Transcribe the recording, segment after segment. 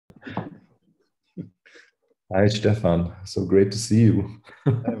Hi, Stefan. So great to see you.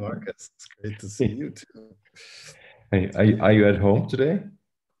 Hi, Marcus. It's great to see you too. Hey, are you at home today?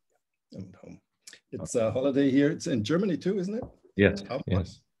 I'm at home. It's a holiday here. It's in Germany too, isn't it? Yes, Up north.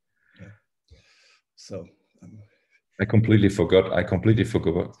 yes. Yeah. So, um, I completely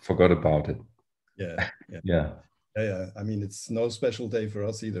forgot about it. yeah, yeah, Yeah. yeah. I mean, it's no special day for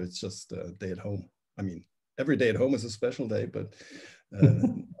us either. It's just a day at home. I mean, every day at home is a special day, but uh,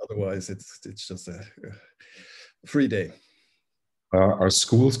 otherwise, it's just a free day. Are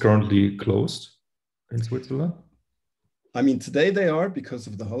schools currently closed in Switzerland? I mean, today they are because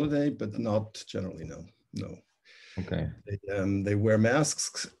of the holiday, but not generally. No, no. Okay. They wear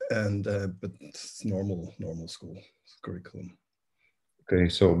masks and but it's normal school curriculum. Okay.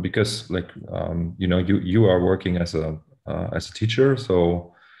 So because you are working as a teacher,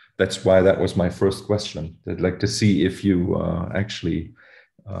 so that's why that was my first question. I'd like to see if you actually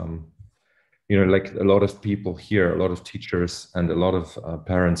um, like a lot of people here, a lot of teachers and a lot of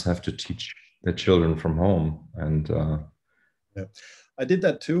parents have to teach their children from home. And Yeah, I did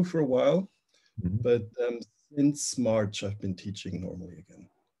that too for a while, mhm, but since March I've been teaching normally again.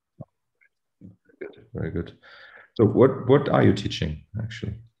 good, very good. So what are you teaching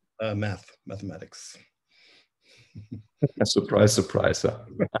actually? Mathematics. Surprise, surprise. Huh?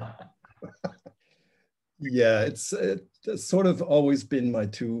 Yeah, it's sort of always been my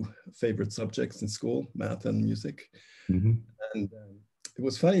two favorite subjects in school, math and music. Mhm, And it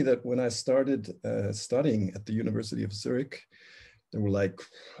was funny that when I started studying at the University of Zurich, there were like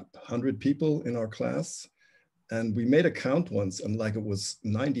 100 people in our class. And we made a count once, and like it was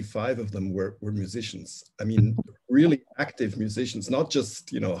 95 of them were musicians. I mean, really active musicians, not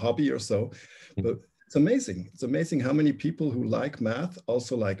just, hobby or so, but it's amazing. It's amazing how many people who like math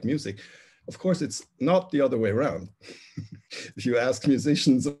also like music. Of course, it's not the other way around. If you ask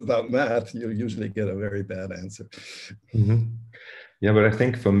musicians about math, you usually get a very bad answer. mhm. Yeah, but I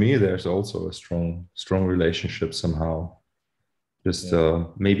think for me, there's also a strong relationship somehow. Just Yeah.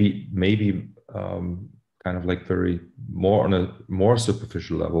 maybe kind of like very more on a more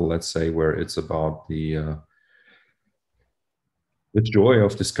superficial level, let's say, where it's about the joy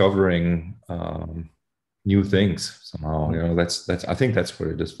of discovering new things somehow. That's I think that's what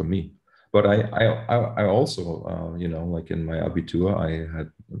it is for me. But I also like in my abitur I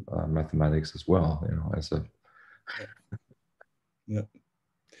had mathematics as well. As a Yeah.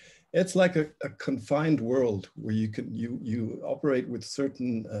 It's like a confined world where you operate with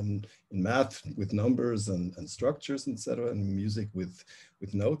certain in math with numbers and structures, etc., and music with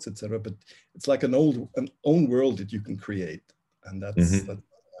notes, etc. But it's like an own world that you can create, and that's Mhm, what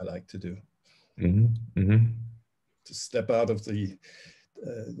I like to do. mhm, mhm. To step out of the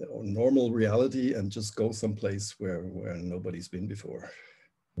normal reality and just go someplace where nobody's been before.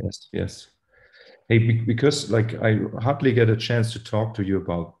 Yes, yes. Hey, because like I hardly get a chance to talk to you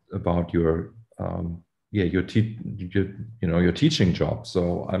about your your teaching job.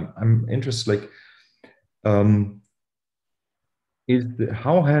 So I'm interested. Like, um,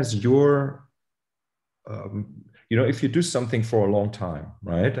 how has your if you do something for a long time,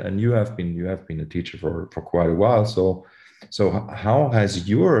 right? And you have been a teacher for quite a while. So how has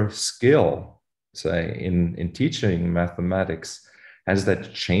your skill, say, in teaching mathematics, has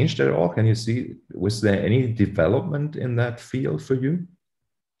that changed at all? Can you see, was there any development in that field for you?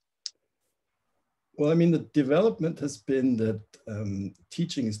 Well, I mean, the development has been that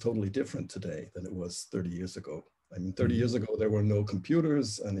teaching is totally different today than it was 30 years ago. I mean, 30 Mhm, years ago, there were no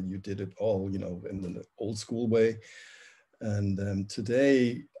computers and you did it all, in the old school way. And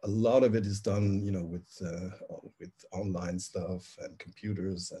today, a lot of it is done, with online stuff and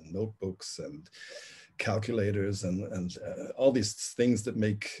computers and notebooks and calculators and all these things that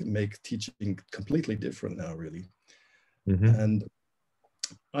make teaching completely different now, really. mhm, And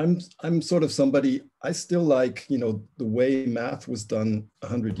I'm sort of somebody, I still like, the way math was done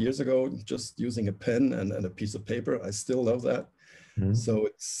 100 years ago, just using a pen and a piece of paper. I still love that. mhm, So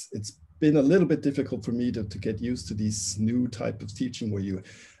it's been a little bit difficult for me to get used to these new type of teaching where you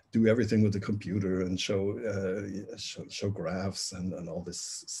do everything with the computer and show graphs and all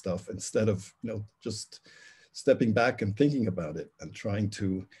this stuff instead of, just stepping back and thinking about it and trying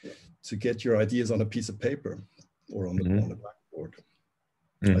to get your ideas on a piece of paper or on a mhm, blackboard.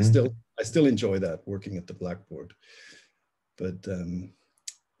 I mhm. still I still enjoy that working at the blackboard, but a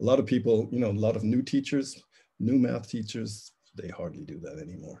lot of people, a lot of new teachers, new math teachers, they hardly do that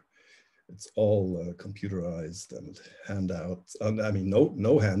anymore. It's all computerized and handouts. I mean,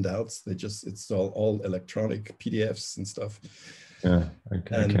 no handouts. It's all electronic PDFs and stuff. Yeah, I And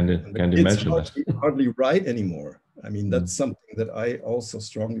can't the can't kids imagine that. hardly write anymore. I mean, that's something that I also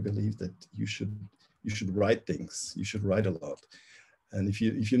strongly believe, that you should write things. You should write a lot. And if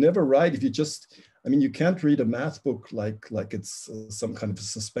you never write, if you just, I mean, you can't read a math book like it's some kind of a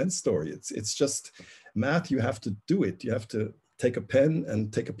suspense story. It's just math. You have to do it. You have to take a pen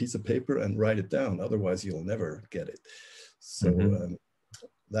and take a piece of paper and write it down. Otherwise, you'll never get it. So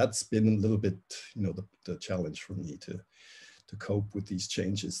that's been a little bit, the challenge for me to cope with these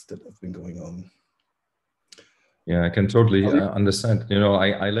changes that have been going on. Yeah, I can totally understand.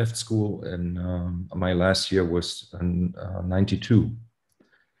 I left school and my last year was in 92.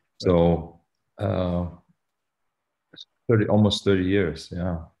 So almost 30 years.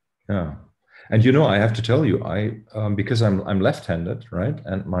 Yeah. Yeah. And I have to tell you, because I'm left-handed, right?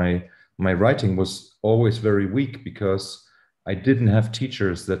 And my writing was always very weak because I didn't have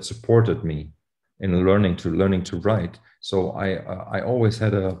teachers that supported me in learning to write. So I always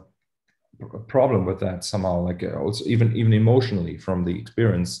had a problem with that somehow, like also even emotionally from the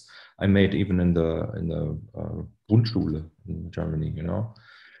experience I made even in the Grundschule in Germany,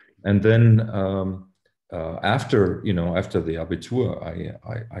 and then after the Abitur,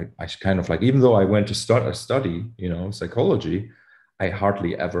 I kind of like, even though I went to study psychology, I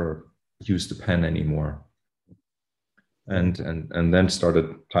hardly ever used a pen anymore, and then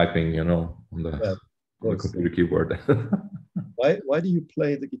started typing on the computer keyboard. Why do you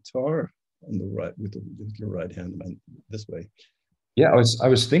play the guitar on the right with your right hand, this way? Yeah, I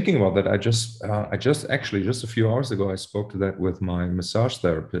was thinking about that. I just actually just a few hours ago I spoke to that with my massage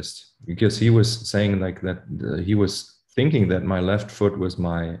therapist, because he was saying like that he was thinking that my left foot was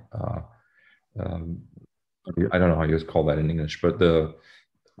my I don't know how you call that in English, but the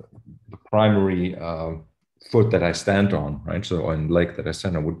primary foot that I stand on, right? So on leg that I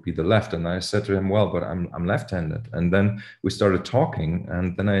stand on would be the left. And I said to him, well, but I'm left-handed. And then we started talking,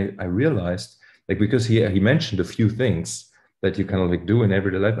 and then I realized, like, because he mentioned a few things that you kind of like do in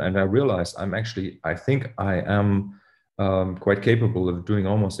everyday life, and I realized I think I am quite capable of doing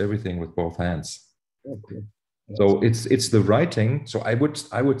almost everything with both hands. Okay. So it's the writing. So I would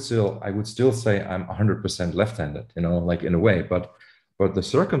still say I'm 100% left-handed, like in a way, but the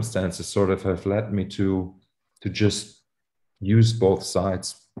circumstances sort of have led me to just use both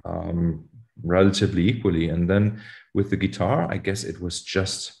sides relatively equally. And then with the guitar, I guess it was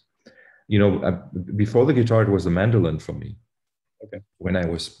just, before the guitar, it was the mandolin for me. Okay. When I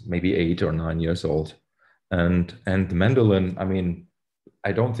was maybe 8 or 9 years old, and the mandolin, I mean,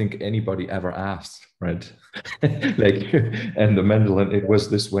 I don't think anybody ever asked, right? Like, and the mandolin, it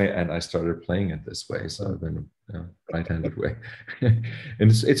was this way, and I started playing it this way. So then, right-handed way. And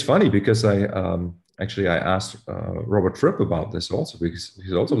it's funny because I asked Robert Fripp about this also, because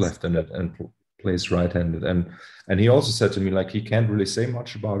he's also left-handed and plays right-handed, and he also said to me, like, he can't really say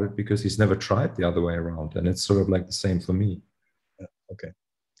much about it because he's never tried the other way around, and it's sort of like the same for me. Okay.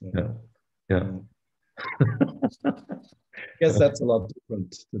 Yeah. I guess that's a lot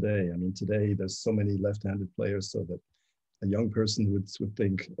different today. I mean, today there's so many left-handed players, so that a young person would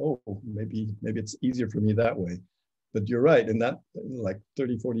think, oh, maybe it's easier for me that way. But you're right. In that, like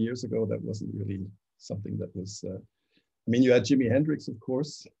 30, 40 years ago, that wasn't really something that was. I mean, you had Jimi Hendrix, of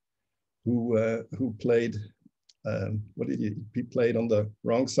course, who played. What did he played on the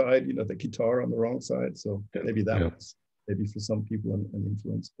wrong side? The guitar on the wrong side. So maybe that was maybe for some people an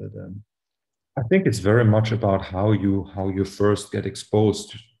influence, but. I think it's very much about how you first get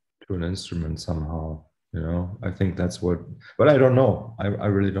exposed to an instrument somehow. I think that's what. But I don't know. I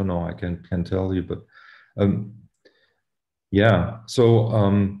really don't know. I can tell you, but yeah.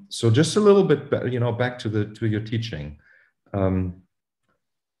 So just a little bit, back to your teaching,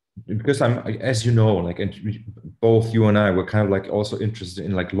 because I'm, as you know, like, and both you and I were kind of like also interested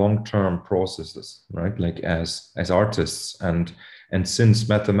in like long-term processes, right? Like as artists, and since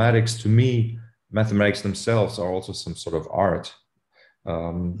mathematics, to me, mathematics themselves are also some sort of art,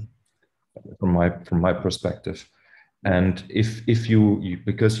 from my perspective. And if you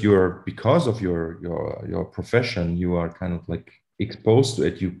because of your profession, you are kind of like exposed to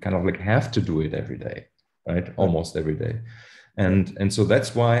it, you kind of like have to do it every day, right? Almost every day. And so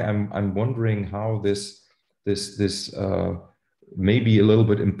that's why I'm wondering how this maybe a little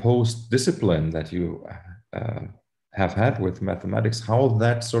bit imposed discipline that you have had with mathematics, how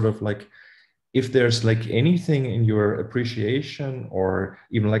that sort of like, if there's like anything in your appreciation, or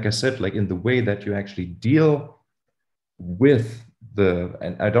even, like I said, like in the way that you actually deal with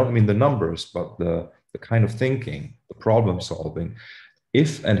and I don't mean the numbers, but the kind of thinking, the problem solving,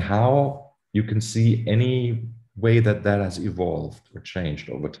 if and how you can see any way that has evolved or changed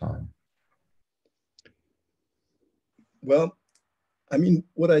over time. Well, I mean,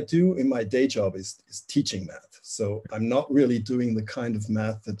 what I do in my day job is teaching math. So I'm not really doing the kind of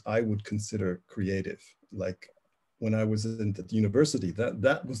math that I would consider creative. Like when I was in the university,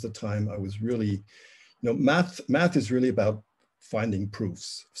 that was the time I was really, math is really about finding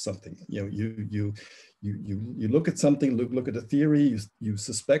proofs of something. You look at something, look at a theory, you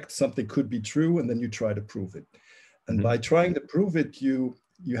suspect something could be true, and then you try to prove it. And by trying to prove it, you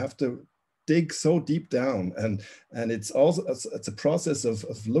have to dig so deep down, and it's also it's a process of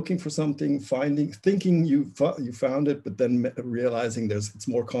looking for something, thinking you found it, but then realizing it's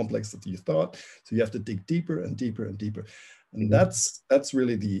more complex than you thought. So you have to dig deeper and deeper and deeper. And that's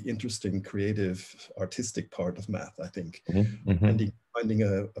really the interesting, creative, artistic part of math, I think. Finding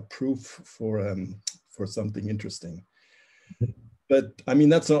a proof for something interesting. But I mean,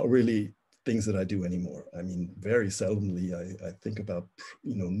 that's not really things that I do anymore. I mean, very seldomly I think about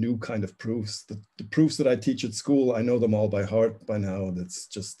new kind of proofs. The proofs that I teach at school, I know them all by heart by now. That's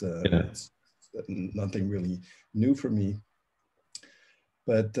just it's nothing really new for me.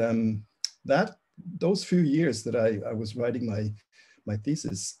 But those few years that I was writing my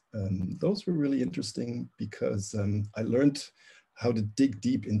thesis, those were really interesting because I learned how to dig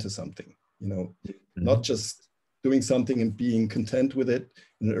deep into something, not just doing something and being content with it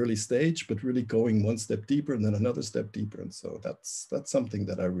in an early stage, but really going one step deeper and then another step deeper. And so that's something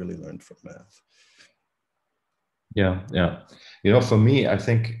that I really learned from math. Yeah, yeah. For me, I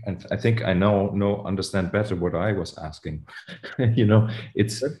think I understand better what I was asking.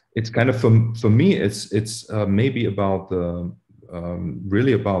 It's kind of for me, it's maybe about the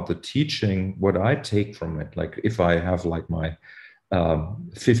really about the teaching, what I take from it. Like if I have like my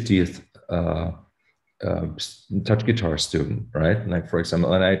 50th touch guitar student, right? Like for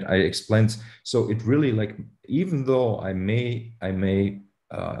example, and I explained. So it really like even though I may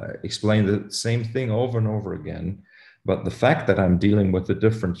explain the same thing over and over again, but the fact that I'm dealing with a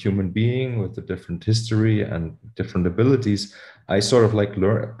different human being with a different history and different abilities, I sort of like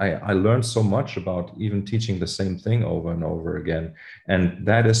I learned so much about even teaching the same thing over and over again, and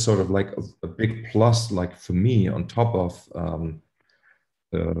that is sort of like a big plus, like for me on top of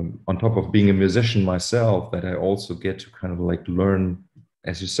being a musician myself, that I also get to kind of like learn,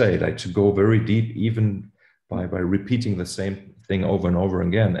 as you say, like to go very deep, even by repeating the same thing over and over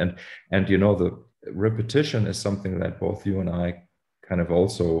again. And the repetition is something that both you and I kind of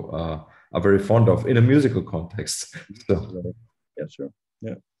also are very fond of in a musical context. So yeah, sure,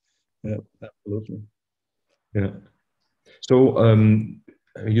 yeah, absolutely. Yeah. So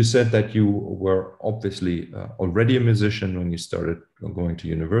you said that you were obviously already a musician when you started going to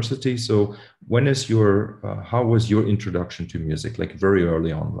university. So how was your introduction to music? Like very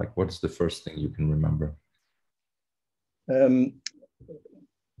early on, like what is the first thing you can remember?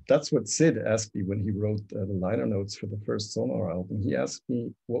 That's what Sid asked me when he wrote the liner notes for the first Sonar album. He asked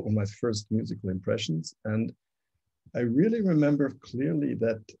me what were my first musical impressions. And I really remember clearly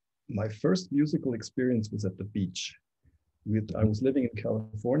that my first musical experience was at the beach. I was living in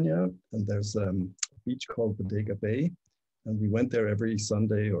California, and there's a beach called Bodega Bay. And we went there every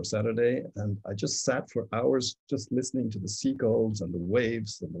Sunday or Saturday. And I just sat for hours just listening to the seagulls and the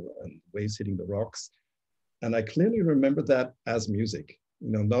waves and waves hitting the rocks. And I clearly remember that as music,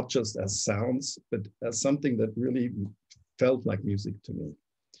 not just as sounds, but as something that really felt like music to me.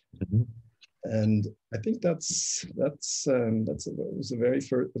 Mm-hmm. And I think that was a very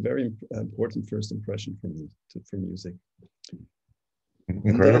important first impression for me for music.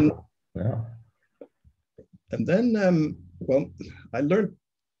 Incredible. And then, well, I learned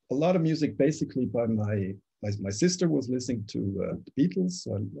a lot of music basically by my sister was listening to the Beatles,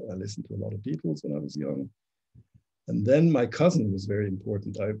 so I listened to a lot of Beatles when I was young. And then my cousin was very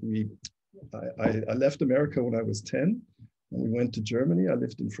important. I left America when I was 10, and we went to Germany. I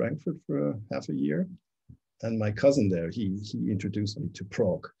lived in Frankfurt for half a year. And my cousin there, he introduced me to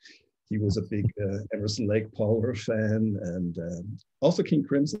prog. He was a big Emerson, Lake Palmer fan, and also King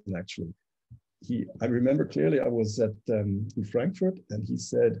Crimson, actually. I remember clearly I was in Frankfurt, and he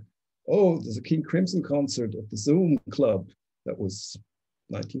said, "Oh, there's a King Crimson concert at the Zoom Club." That was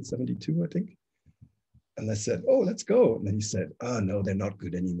 1972, I think. And I said, "Oh, let's go." And then he said, "Oh, no, they're not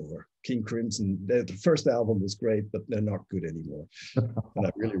good anymore. King Crimson, the first album was great, but they're not good anymore." And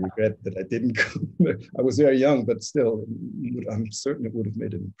I really regret that I didn't go. I was very young, but still, I'm certain it would have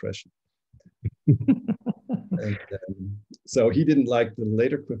made an impression. And so he didn't like the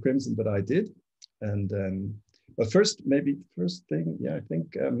later Crimson, but I did. And but first thing, yeah, I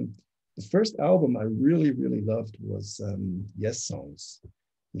think the first album I really, really loved was Yes Songs.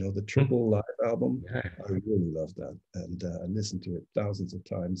 The triple live album. I really loved that, and I listened to it thousands of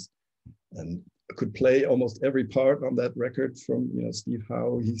times. And could play almost every part on that record from, Steve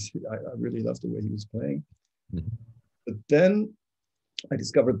Howe. I really loved the way he was playing. Mhm. But then I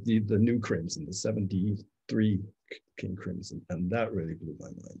discovered the new Crimson, the 73 King Crimson, and that really blew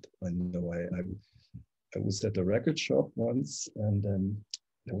my mind. I know I was at a record shop once, and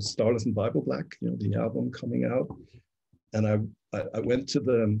there was Starless and Bible Black, the album coming out, and I went to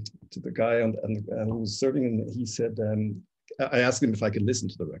the guy who was serving, and he said, I asked him if I could listen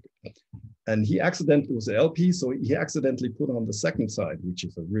to the record, and it was an LP, so he accidentally put on the second side, which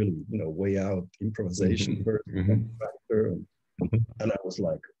is a really way out improvisation version, and I was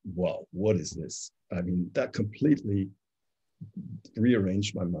like, wow, what is this? I mean, that completely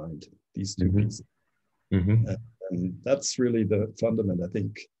rearranged my mind, these two pieces. And that's really the fundament, I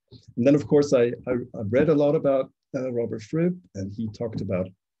think. And then, of course, I read a lot about Robert Fripp, and he talked about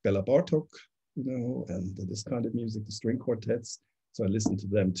Bela Bartok, and this kind of music, the string quartets. So I listened to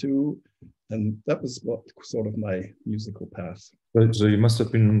them too. And that was what sort of my musical path. So you must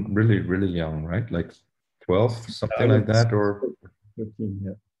have been really, really young, right? Like 12, something like that, or 13,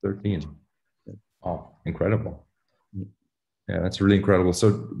 yeah. 13. Yeah. Oh, incredible. Yeah, that's really incredible.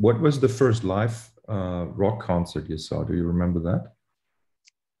 So what was the first live rock concert you saw? Do you remember that?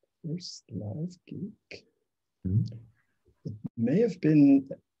 First live gig? Mm-hmm. It may have been,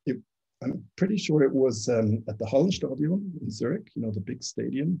 I'm pretty sure it was at the Hallenstadion in Zurich, the big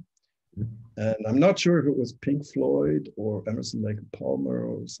stadium. Mm-hmm. And I'm not sure if it was Pink Floyd or Emerson, Lake and Palmer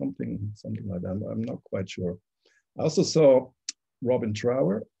or something like that. I'm not quite sure. I also saw Robin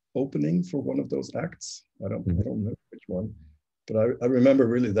Trower opening for one of those acts. I don't remember which one, but I remember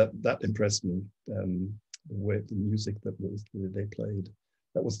really that impressed me. The way the music that they played.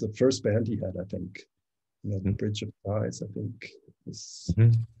 That was the first band he had, I think. The Bridge of Spies, I think. It's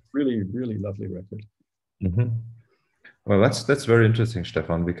really, really lovely record. Well, that's very interesting,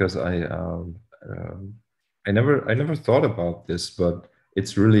 Stephan, because I never thought about this, but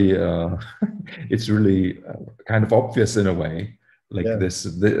it's really it's really kind of obvious in a way, like this.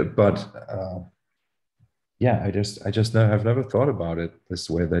 Yeah, I just have never thought about it this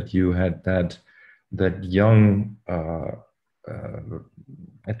way, that you had that young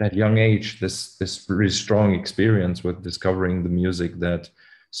at that young age, this really strong experience with discovering the music that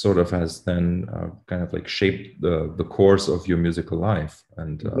sort of has then kind of like shaped the course of your musical life.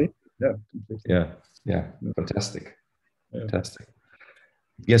 And yeah, fantastic.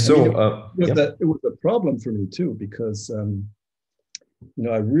 Yeah, so I mean, it was a problem for me too, because I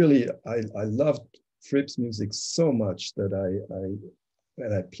loved Fripp's music so much that I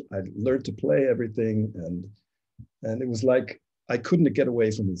learned to play everything, and it was like I couldn't get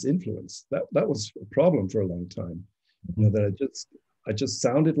away from his influence. That was a problem for a long time. That I just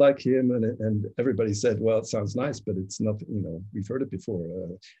sounded like him, and everybody said, well, it sounds nice, but it's not, we've heard it before.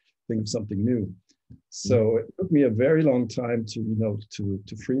 Think of something new. So it took me a very long time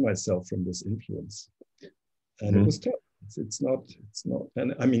to free myself from this influence, and it was tough. It's not,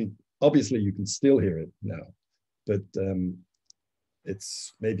 and I mean, obviously you can still hear it now, but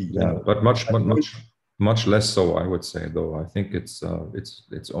it's maybe but much less so, I would say. Though I think it's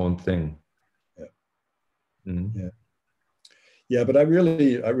its own thing. Yeah, but I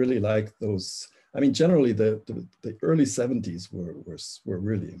really like those. I mean, generally the early 70s were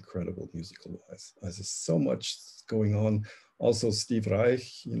really incredible musical wise. There's just so much going on. Also, Steve Reich,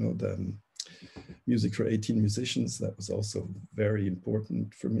 the music for 18 musicians, that was also very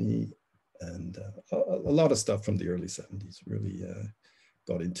important for me. And a lot of stuff from the early 70s really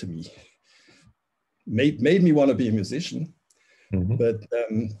got into me. Made me want to be a musician. But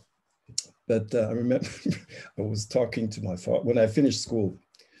I remember I was talking to my father when I finished school.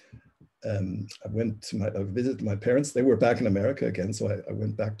 I visited my parents. They were back in America again, so I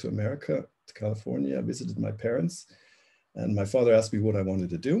went back to America, to California. I visited my parents, and my father asked me what I wanted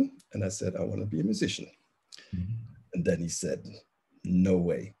to do, and I said I want to be a musician. And then he said, "No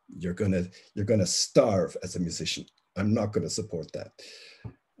way! You're gonna starve as a musician. I'm not gonna support that."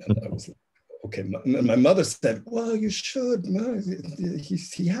 And I was like, okay. My mother said, well, you should.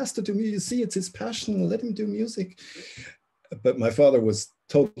 He has to do music. You see, it's his passion. Let him do music. But my father was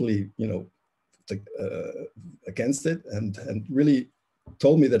totally, against it, and really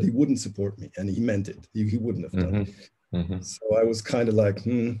told me that he wouldn't support me, and he meant it. He wouldn't have done. So I was kind of like,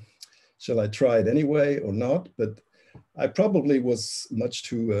 shall I try it anyway or not? But I probably was much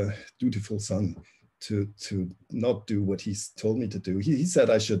too dutiful son to not do what he told me to do. He said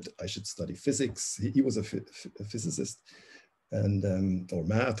I should study physics. He was a physicist, and or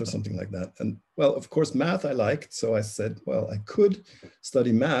math or something like that. And well, of course, math I liked. So I said, well, I could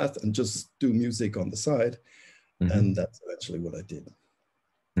study math and just do music on the side. And that's eventually what I did.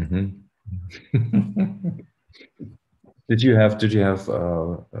 Did your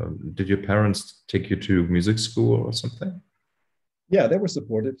parents take you to music school or something? Yeah, they were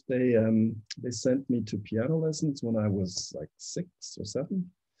supportive. They sent me to piano lessons when I was like 6 or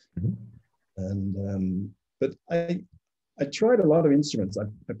 7, Mhm. and but I tried a lot of instruments.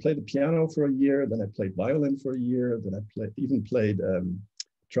 I played the piano for a year, then I played violin for a year, then I even played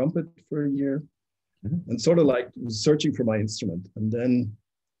trumpet for a year, Mhm. and sort of like was searching for my instrument. And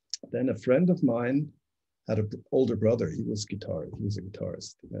then a friend of mine had an older brother. He was a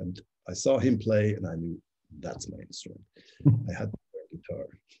guitarist, and I saw him play, and I knew that's my instrument. I had to learn guitar.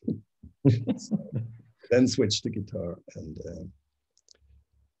 So then switched to guitar, and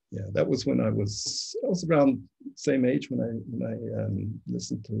yeah, that was when I was around the same age when I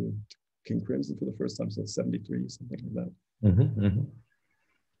listened to King Crimson for the first time, so 73, something like that. Mhm, mhm.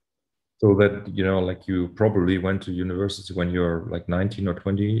 So that, like you probably went to university when you're like 19 or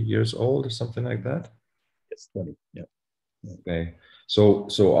 20 years old or something like that. Yes, 20. Yeah. Yeah. Okay.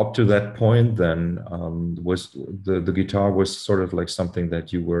 So up to that point, then was the guitar was sort of like something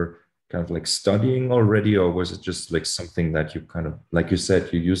that you were kind of like studying already, or was it just like something that you kind of, like you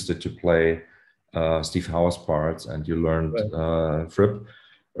said, you used it to play Steve Howe's parts and you learned Right. Fripp,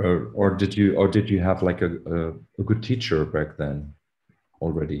 or did you have like a good teacher back then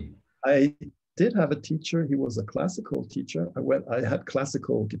already? I did have a teacher. He was a classical teacher. I had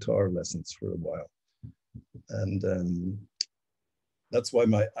classical guitar lessons for a while, and that's why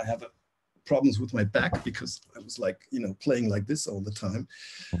I have problems with my back because I was like playing like this all the time,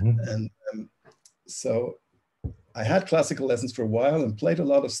 Mhm. and so I had classical lessons for a while and played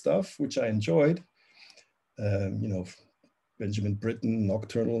a lot of stuff which I enjoyed. You know, Benjamin Britten,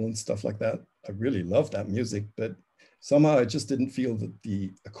 Nocturnal, and stuff like that. I really loved that music, but somehow I just didn't feel that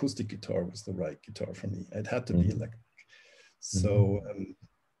the acoustic guitar was the right guitar for me. It had to be Mhm. electric. So, Mhm.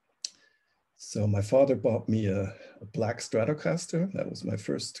 so my father bought me a black Stratocaster. That was my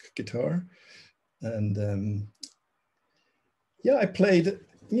first guitar, and yeah, I played.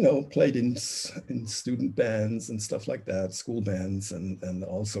 Played in student bands and stuff like that, school bands and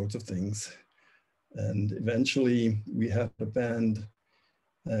all sorts of things. And eventually, we had a band.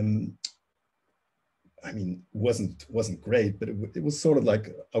 Um, I mean, wasn't great, but it was sort of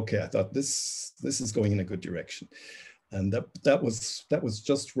like, okay, I thought this is going in a good direction, and that was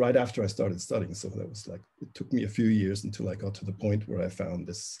just right after I started studying. So that was like, it took me a few years until I got to the point where I found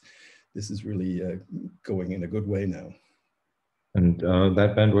this is really going in a good way now. And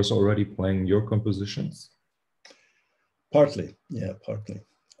that band was already playing your compositions? Partly, yeah, partly.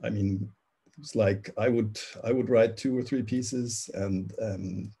 I mean, it was like I would write 2 or 3 pieces, and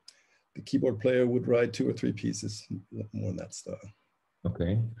the keyboard player would write 2 or 3 pieces, more in that style.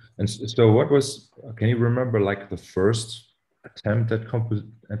 Okay. And so what was, can you remember like the first attempt at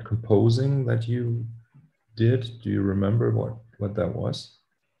composing that you did? Do you remember what that was?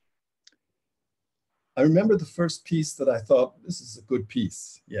 I remember the first piece that I thought, this is a good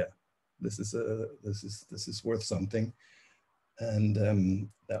piece. Yeah, this is worth something. And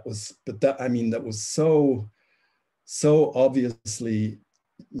that was, but that I mean, that was so obviously,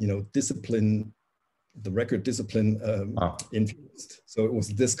 discipline, the record discipline Ah. influenced. So it was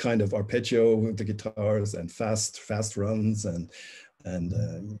this kind of arpeggio with the guitars and fast runs and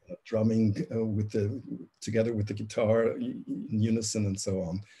drumming with the together with the guitar in unison and so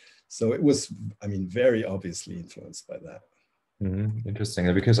on. So it was, I mean, very obviously influenced by that. Mhm.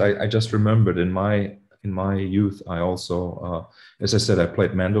 Interesting. Because I just remembered in my youth, I also, as I said, I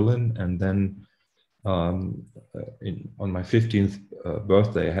played mandolin, and then on my 15th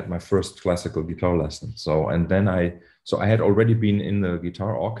birthday, I had my first classical guitar lesson. So I had already been in the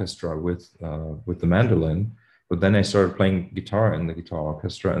guitar orchestra with the mandolin, but then I started playing guitar in the guitar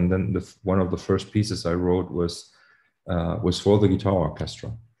orchestra, and then one of the first pieces I wrote was for the guitar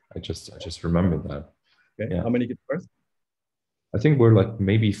orchestra. I just remembered that. Okay, Yeah, how many guitars? I think we're like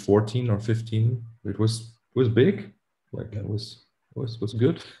maybe 14 or 15. It was big, like Yeah, it was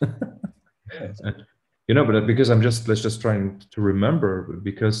good. yeah. And, but because let's just trying to remember,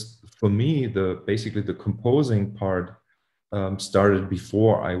 because for me, basically the composing part started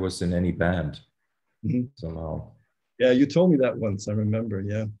before I was in any band Mhm. somehow. Yeah, you told me that once. I remember.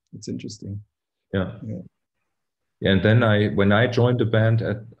 Yeah, it's interesting. Yeah. Yeah. And then when I joined the band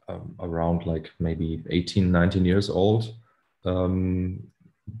at around like maybe 18, 19 years old, um,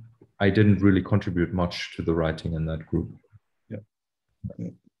 I didn't really contribute much to the writing in that group. Yeah.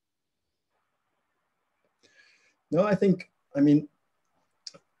 Yeah. No, I think, I mean,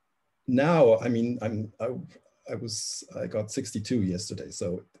 now, I mean, I got 62 yesterday.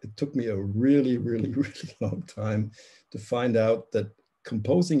 So it took me a really, really, really long time to find out that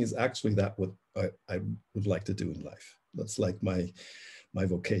composing is actually that what I would like to do in life. That's like my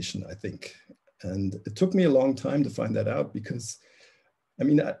vocation, I think. And it took me a long time to find that out because, I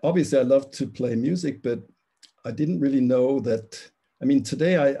mean, obviously I love to play music, but I didn't really know that. I mean,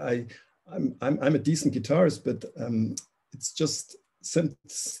 today I'm a decent guitarist, but it's just some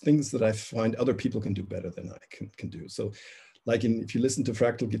things that I find other people can do better than I can do. So like if you listen to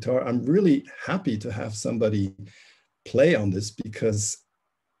Fractal Guitar, I'm really happy to have somebody play on this because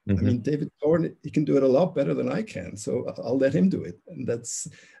I mean, David Thorne, he can do it a lot better than I can. So I'll let him do it. And that's,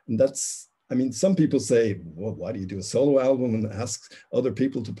 I mean, some people say, well, why do you do a solo album and ask other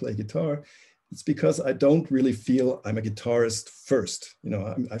people to play guitar? It's because I don't really feel I'm a guitarist first. You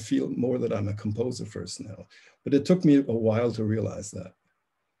know, I feel more that I'm a composer first now. But it took me a while to realize that.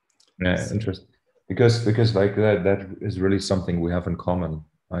 Yeah, So, interesting. Because like that is really something we have in common.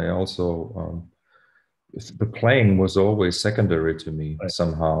 I also the playing was always secondary to me right,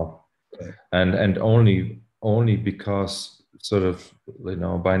 somehow, right, and only because sort of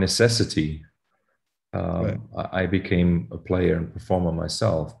by necessity right. I became a player and performer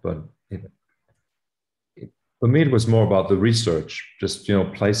myself. But for me, it was more about the research. Just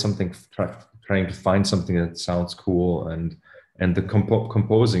play something, trying to find something that sounds cool, and the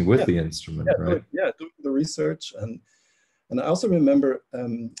composing with Yeah, the instrument, right? doing the research. And I also remember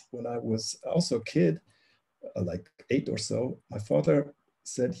when I was also a kid, like 8 or so, my father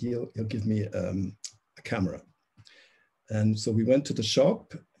said he'll give me a camera. And so we went to the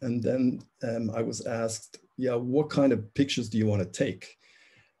shop, and then I was asked, yeah, what kind of pictures do you want to take?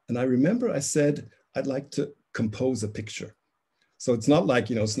 And I remember I said, I'd like to compose a picture. So it's not like,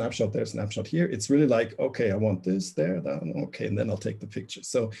 snapshot there, snapshot here. It's really like, okay, I want this, there, that, okay, and then I'll take the picture.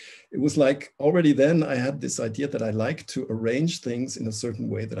 So it was like already then I had this idea that I like to arrange things in a certain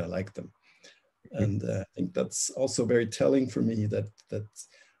way that I like them. And I think that's also very telling for me that I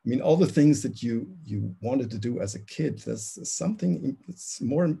mean, all the things that you wanted to do as a kid, there's something,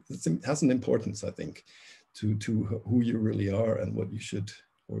 it has an importance, I think, to who you really are and what you should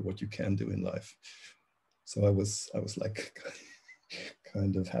or what you can do in life. So I was like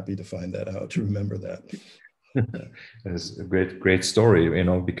kind of happy to find that out, to remember that. It's a great story,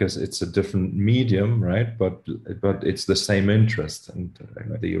 because it's a different medium, right? But it's the same interest and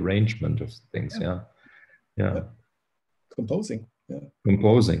the arrangement of things. Yeah. Yeah. Yeah. Composing. Yeah.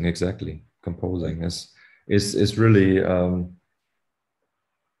 Composing, exactly. Right. Composing is really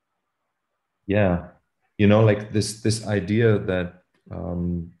yeah. Like this idea that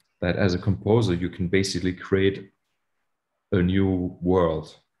that as a composer you can basically create a new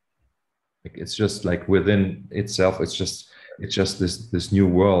world. Like it's just like within itself, it's just this new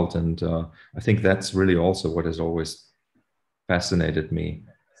world, and I think that's really also what has always fascinated me.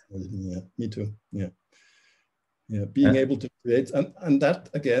 Yeah. Me too. Yeah. Yeah. Being Uh, able to create, and that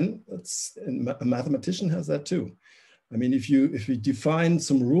again, a mathematician has that too. I mean, if you define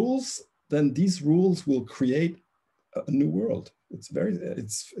some rules, then these rules will create a new world. It's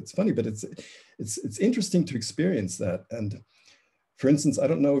funny, but it's interesting to experience that. And for instance, I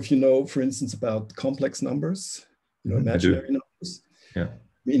don't know if you know, for instance, about complex numbers, I do. imaginary numbers. Yeah.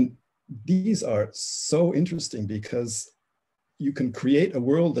 I mean, these are so interesting because you can create a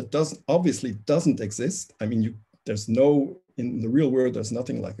world that obviously doesn't exist. I mean, there's no, in the real world, there's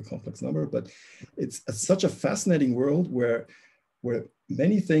nothing like a complex number, but it's such a fascinating world where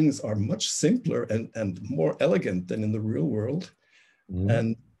many things are much simpler and more elegant than in the real world. Mhm.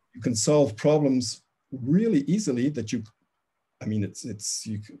 And you can solve problems really easily that I mean,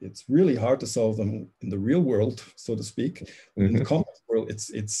 it's really hard to solve them in the real world, so to speak. But in the Mhm. complex world,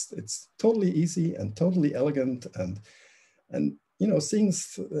 it's totally easy and totally elegant, and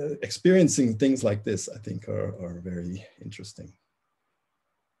experiencing things like this, I think, are very interesting.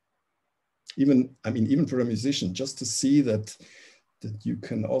 Even for a musician, just to see that you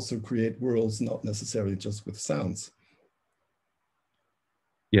can also create worlds, not necessarily just with sounds.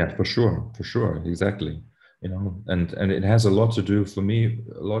 Yeah, for sure, exactly. And it has a lot to do for me.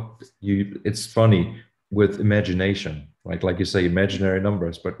 A lot. It's funny with imagination, like you say, imaginary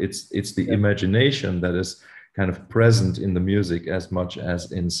numbers, but it's the Yeah, imagination that is kind of present in the music as much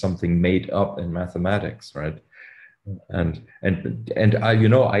as in something made up in mathematics, right? And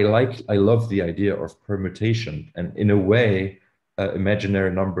I love the idea of permutation, and in a way,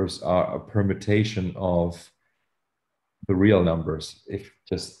 imaginary numbers are a permutation of the real numbers. If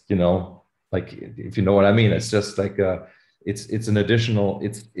just like if you know what I mean, it's just like it's an additional.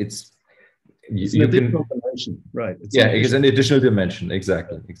 It's it's an you additional can. dimension, right? It's Yeah, an it's additional. an additional dimension.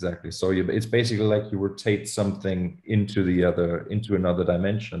 Exactly. So it's basically like you rotate something into another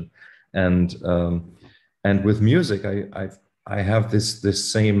dimension, and with music, I have this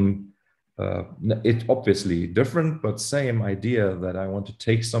same it obviously different but same idea that I want to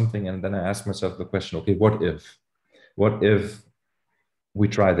take something and then I ask myself the question, okay, what if we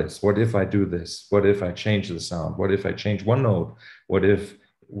try this? What if I do this? What if I change the sound? What if I change one note? What if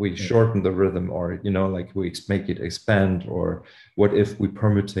we shorten the rhythm, or like we make it expand, or what if we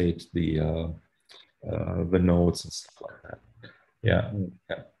permutate the notes and stuff like that? Yeah,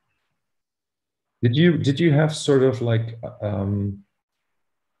 yeah. Did you have sort of like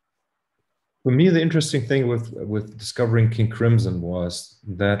for me, the interesting thing with discovering King Crimson was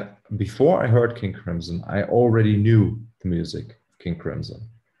that before I heard King Crimson, I already knew the music of King Crimson.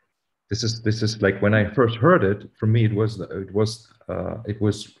 This is like when I first heard it. For me, it was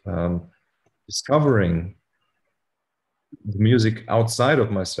discovering the music outside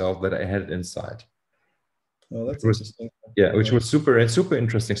of myself that I had inside. Oh, Which that's was interesting. yeah, which Yeah. was super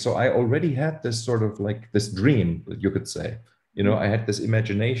interesting. So I already had this sort of like this dream, you could say. I had this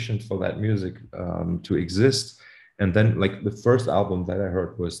imagination for that music to exist. And then like the first album that I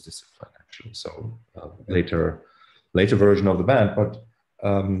heard was Discipline, actually. So later version of the band. But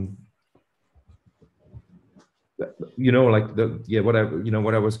like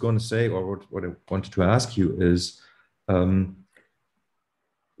what I was going to say, or what I wanted to ask you is, um,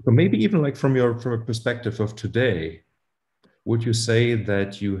 so maybe even like from a perspective of today, would you say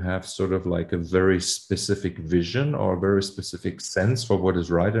that you have sort of like a very specific vision or a very specific sense for what is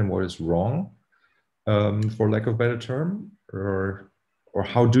right and what is wrong, for lack of a better term, or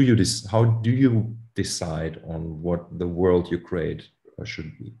how do you decide on what the world you create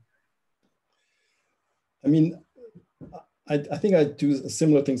should be? I mean, I think I do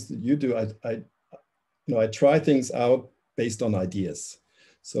similar things that you do. I try things out based on ideas.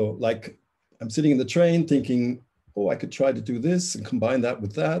 So like I'm sitting in the train thinking, oh, I could try to do this and combine that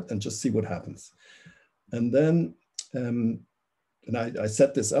with that and just see what happens. And then and I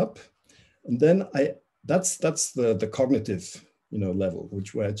set this up, and then that's the cognitive level,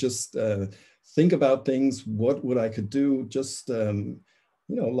 which where I just think about things. What would I could do? Just a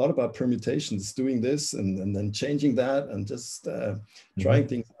lot about permutations, doing this and then changing that, and just trying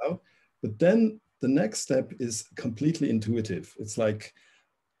things out. But then the next step is completely intuitive. It's like,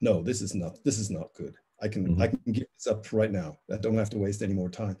 no, this is not good. I can give this up right now. I don't have to waste any more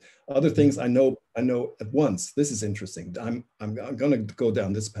time. Other things I know at once. This is interesting. I'm going to go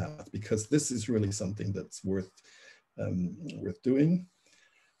down this path because this is really something that's worth doing.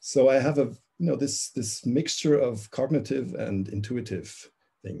 So I have this mixture of cognitive and intuitive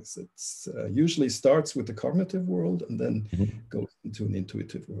things. It's usually starts with the cognitive world and then goes into an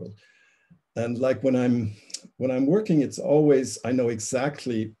intuitive world. And like when I'm working, it's always, I know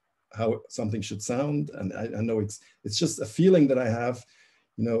exactly how something should sound, and I know it's just a feeling that I have.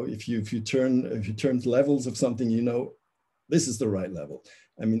 If you turn levels of something, this is the right level.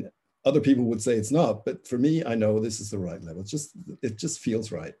 I mean, other people would say it's not, but for me, I know this is the right level. It just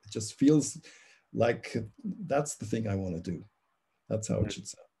feels right. It just feels like that's the thing I want to do. That's how it should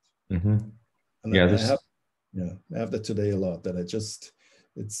sound. Mm-hmm. And Yeah, I have that today a lot. That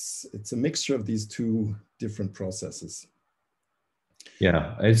it's a mixture of these two different processes.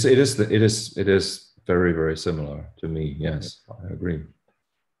 Yeah, it is very, very similar to me. Yes, I agree.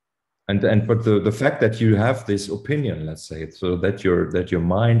 But the fact that you have this opinion, let's say, so that your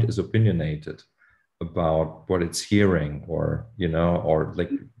mind is opinionated about what it's hearing, or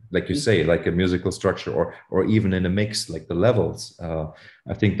like you say, like a musical structure, or even in a mix, like the levels.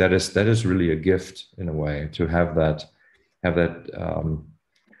 I think that is really a gift in a way to have that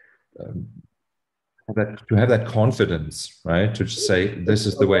confidence, right? To just say this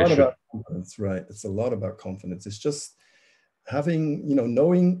It's is a the way it lot should. about confidence, right? It's a lot about confidence. It's just having,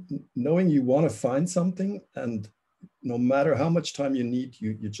 knowing you want to find something, and no matter how much time you need,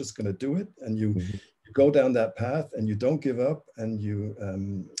 you're just going to do it, and you go down that path, and you don't give up, and you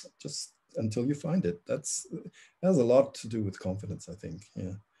just until you find it. That has a lot to do with confidence, I think.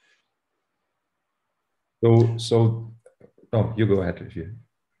 Yeah. So, oh, you go ahead if you.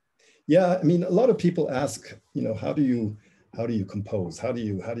 Yeah, I mean, a lot of people ask, how do you compose? How do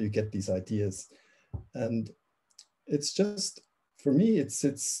you get these ideas? And it's just, for me,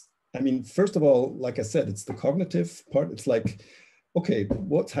 it's I mean, first of all, like I said, it's the cognitive part. It's like, okay,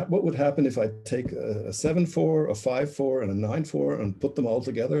 what would happen if I take a 7/4, a 5/4, and a 9/4 and put them all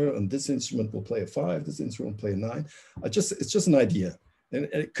together, and this instrument will play a 5, this instrument will play a 9. It's just an idea, and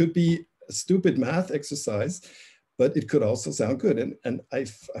it could be a stupid math exercise, but it could also sound good. And I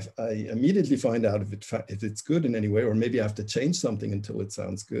immediately find out if it's good in any way, or maybe I have to change something until it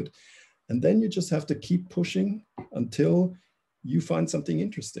sounds good. And then you just have to keep pushing until you find something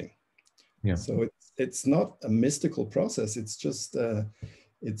interesting. Yeah. So it's not a mystical process. It's just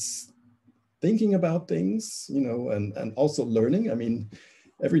it's thinking about things, you know, and also learning. I mean,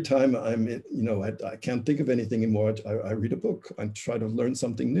 every time I can't think of anything anymore, I read a book. I try to learn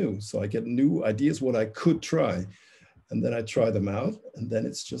something new. So I get new ideas what I could try, and then I try them out, and then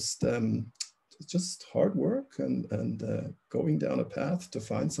it's just hard work and going down a path to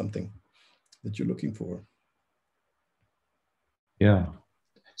find something that you're looking for. Yeah.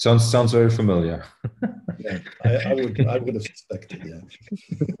 Sounds very familiar. Yeah, I would have suspected. Yeah.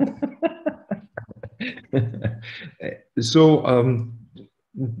 So,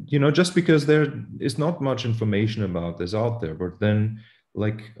 just because there is not much information about this out there, but then,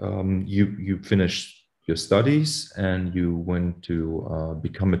 like, you finished your studies and you went to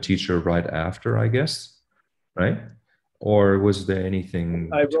become a teacher right after, I guess, right? Or was there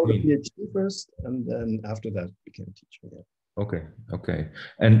anything I wrote a between? PhD first, and then after that became a teacher. Yeah. Okay, okay.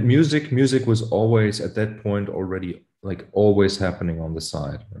 And music was always at that point already like always happening on the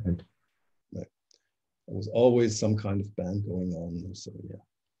side, right? Right. There was always some kind of band going on. So yeah.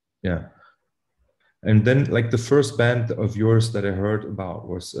 Yeah. And then, like the first band of yours that I heard about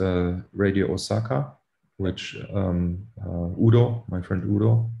was Radio Osaka, which Udo, my friend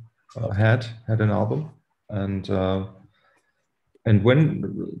Udo, Okay. had an album, and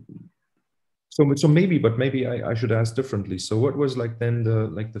when so maybe, but maybe I should ask differently. So what was like then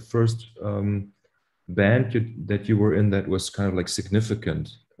the first band that you were in that was kind of like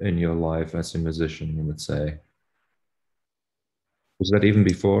significant in your life as a musician? You would say, was that even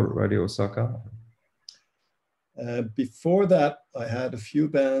before Radio Osaka? Before that, I had a few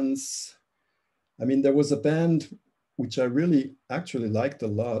bands. I mean, there was a band which I really actually liked a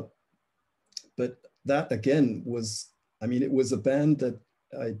lot, but that again was, I mean, it was a band that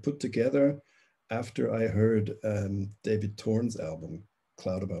I put together after I heard David Thorn's album,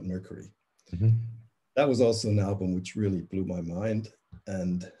 Cloud About Mercury. Mhm. That was also an album which really blew my mind.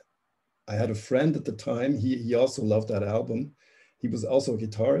 And I had a friend at the time, he also loved that album. He was also a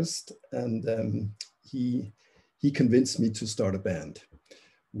guitarist, and he convinced me to start a band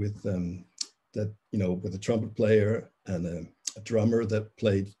with that, you know, with a trumpet player and a drummer that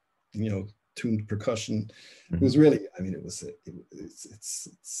played, you know, tuned percussion. It was Mhm. really, I mean, it was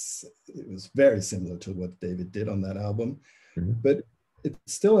very similar to what David did on that album, Mhm. but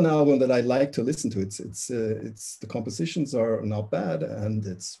it's still an album that I like to listen to. It's the compositions are not bad and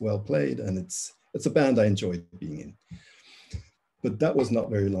it's well played, and it's a band I enjoy being in. But that was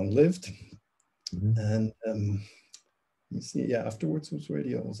not very long lived, Mhm. and let me see. Yeah, afterwards was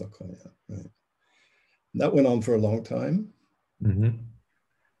Radio Osaka. Yeah, right. That went on for a long time, Mhm.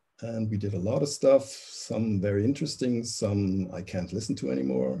 and we did a lot of stuff. Some very interesting, some I can't listen to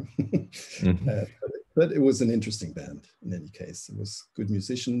anymore. Mhm. But it was an interesting band in any case. It was good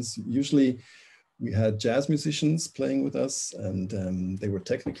musicians. Usually we had jazz musicians playing with us, and they were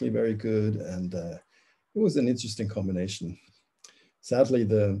technically very good, and it was an interesting combination. Sadly,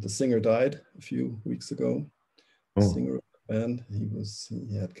 the singer died a few weeks ago. The Oh. singer of the band,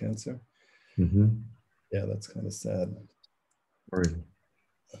 he had cancer. Mhm. Yeah, that's kind of sad. Right.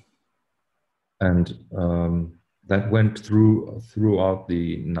 And that went throughout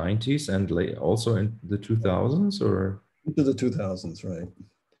the 90s and also in the 2000s, or Into the 2000s, right?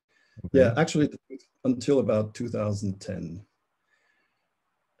 okay. Yeah, actually until about 2010.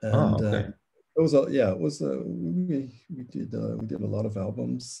 Ah, And okay. it was yeah, it was we did a lot of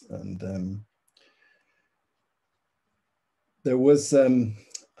albums, and there was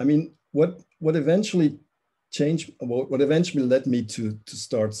I mean, what eventually changed, what eventually led me to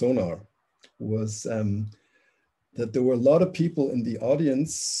start Sonar was that there were a lot of people in the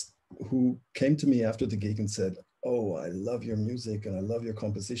audience who came to me after the gig and said, "Oh, I love your music and I love your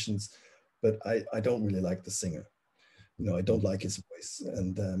compositions, but I don't really like the singer. You know, I don't like his voice."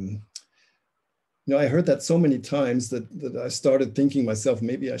 And you know, I heard that so many times that I started thinking myself,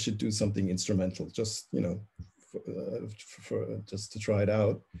 maybe I should do something instrumental, just, you know, just to try it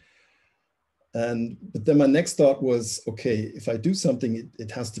out. And but then my next thought was, okay, if I do something,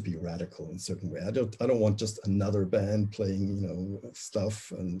 it has to be radical in a certain way. I don't want just another band playing, you know,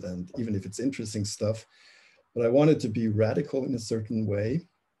 stuff, and even if it's interesting stuff, but I wanted to be radical in a certain way.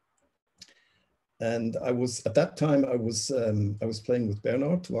 And I was at that time I was playing with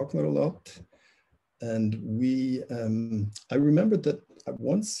Bernard Wagner a lot, and I remembered that I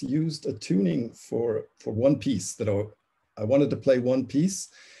once used a tuning for one piece that I wanted to play one piece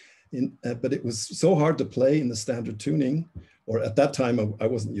but it was so hard to play in the standard tuning, or at that time I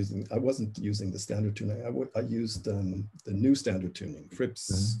wasn't using the standard tuning. I used the new standard tuning, Fripp's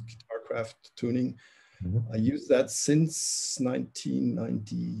Mhm. Guitarcraft tuning, Mm-hmm. I used that since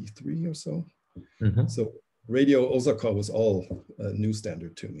 1993 or so. Mm-hmm. So Radio Osaka was all new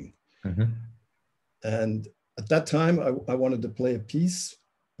standard tuning. Mm-hmm. And at that time, I wanted to play a piece,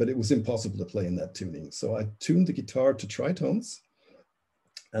 but it was impossible to play in that tuning. So I tuned the guitar to Tritones,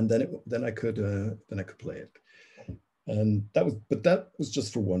 and then I could play it. And that was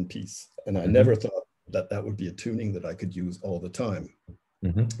just for one piece. And I never thought that would be a tuning that I could use all the time.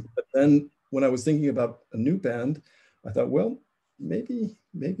 Mm-hmm. But then when I was thinking about a new band, I thought, well, maybe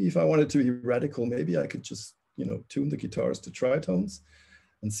if I wanted to be radical, maybe I could just, tune the guitars to Tritones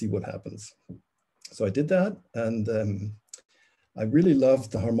and see what happens. So I did that, and I really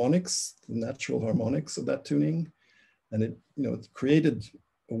loved the harmonics, the natural harmonics of that tuning, and it created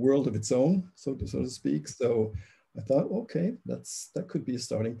a world of its own, so to speak. So I thought, okay, that could be a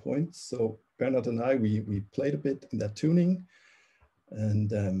starting point. So Bernard and I, we played a bit in that tuning,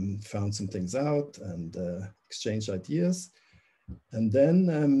 and found some things out, and exchanged ideas, and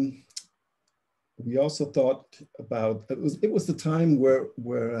then we also thought about it was the time where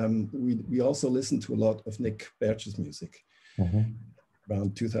we also listened to a lot of Nick Bertsch's music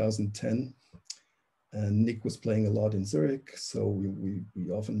around 2010, and Nick was playing a lot in Zurich, so we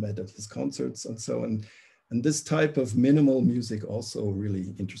often met at his concerts and so on. And this type of minimal music also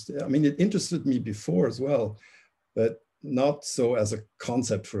really interested. I mean, it interested me before as well, but not so as a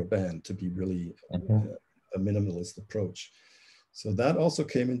concept for a band to be really a minimalist approach. So that also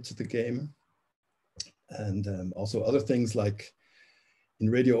came into the game. And also other things like in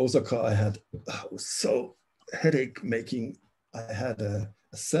Radio Osaka, I was so headache making. I had a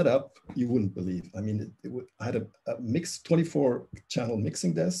setup you wouldn't believe. I mean, I had a mixed 24 channel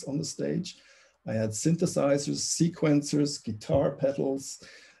mixing desk on the stage. I had synthesizers, sequencers, guitar pedals,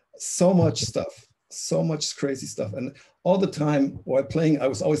 so much stuff, so much crazy stuff. And all the time while playing, I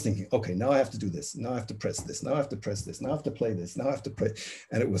was always thinking, okay, now I have to do this. Now I have to press this. Now I have to press this. Now I have to play this. Now I have to play.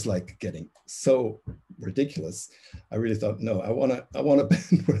 And it was like getting so ridiculous. I really thought, no, I want a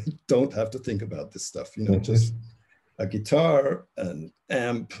band where I don't have to think about this stuff, just a guitar, an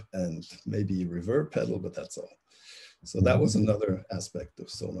amp, and maybe a reverb pedal, but that's all. So that was another aspect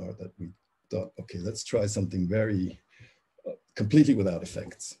of Sonar that we thought, okay, let's try something very completely without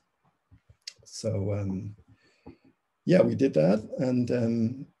effects. So yeah, we did that, and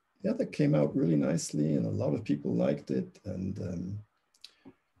yeah, that came out really nicely, and a lot of people liked it, and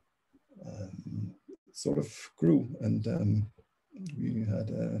sort of grew, and we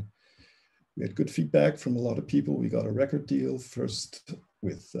had good feedback from a lot of people. We got a record deal first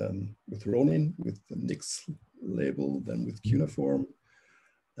with Ronin, with the Nick's label, then with Cuneiform,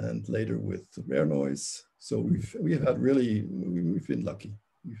 and later with Rare Noise. So we've we've been lucky.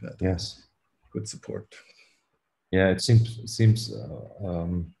 We've had good support. Yeah, it seems a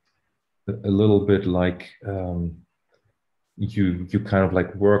little bit like you kind of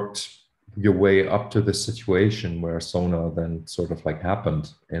like worked your way up to the situation where Sonar then sort of like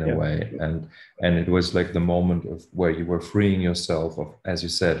happened in a way, and it was like the moment of where you were freeing yourself of, as you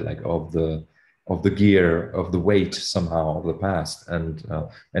said, like of the gear, of the weight somehow of the past, and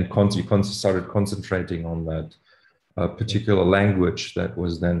you started concentrating on that particular language that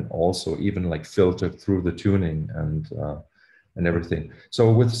was then also even like filtered through the tuning and everything.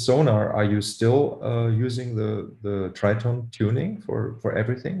 So with Sonar, are you still using the tritone tuning for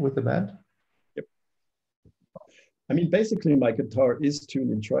everything with the band? Yep. I mean, basically my guitar is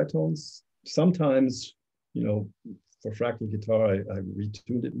tuned in tritones. Sometimes, for fractal guitar, I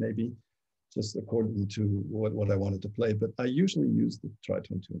retuned it maybe just according to what I wanted to play, but I usually use the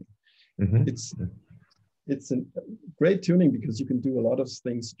tritone tuning. It's a great tuning because you can do a lot of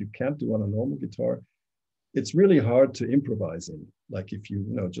things you can't do on a normal guitar. It's really hard to improvise in. Like if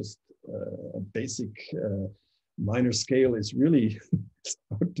just a basic minor scale is really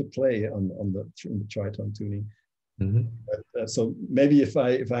hard to play in the tritone tuning. But, so maybe if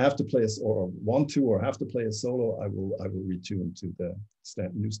I have to play or want to or have to play a solo, I will retune to the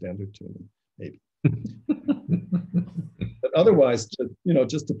new standard tuning maybe. But otherwise,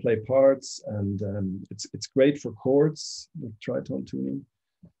 just to play parts, and it's great for chords with tritone tuning.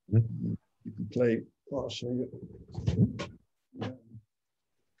 You can play. I'll show you.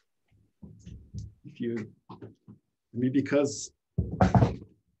 Because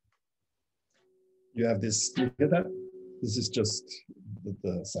you have this. You hear that? This is just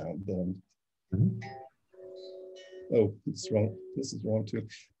the sound. Oh, it's wrong. This is wrong too.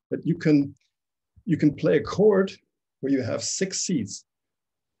 But you can play a chord where you have 6 Cs.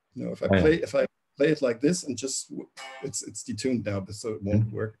 If I play it like this and just it's detuned now, so it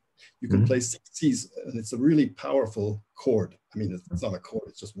won't work. You can Mhm. play 6 Cs, and it's a really powerful chord. I mean, it's not a chord;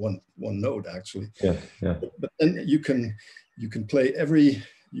 it's just one note actually. Yes, yeah, But then you can play every,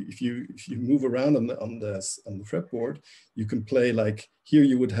 if you move around on the fretboard, you can play, like here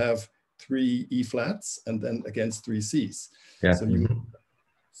you would have 3 E flats and then against 3 Cs. yeah.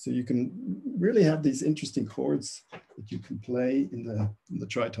 So you can really have these interesting chords that you can play in the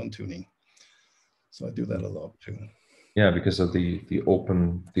tritone tuning. So I do that a lot too. Yeah, because of the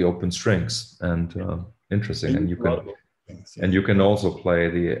open strings, and I interesting, use a lot of those things. and Yeah. you can also play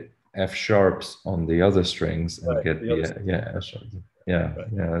the F sharps on the other strings and Right. get The other the stuff. yeah F sharps. Yeah,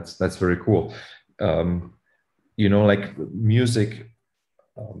 Right. yeah, that's very cool. Um, you know, like music,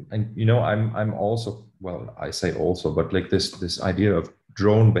 and you know, I'm also, well, I say also, but like this idea of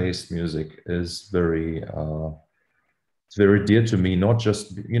drone based music is very it's very dear to me. Not just,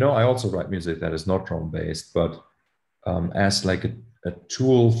 you know, I also write music that is not drone based, but as like a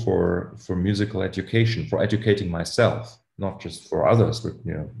tool for musical education, for educating myself, not just for others, but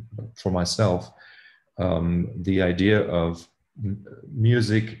you know, for myself. The idea of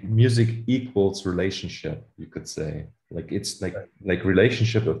music equals relationship, you could say. Like it's like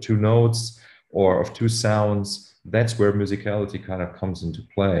relationship of two notes or of two sounds. That's where musicality kind of comes into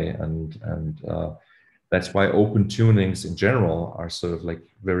play, and that's why open tunings in general are sort of like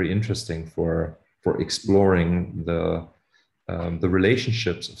very interesting for exploring the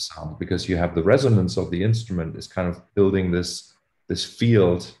relationships of sound, because you have the resonance of the instrument is kind of building this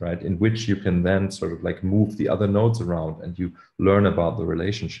field, right, in which you can then sort of like move the other notes around and you learn about the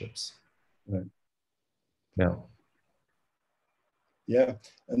relationships. Right. Yeah. Yeah.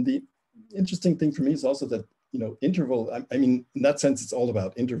 And the interesting thing for me is also that, interval, I mean, in that sense, it's all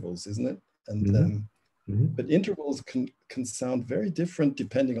about intervals, isn't it? And Mm-hmm. Mm-hmm. but intervals can sound very different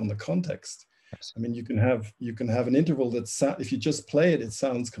depending on the context. Yes. I mean, you can have an interval that if you just play it, it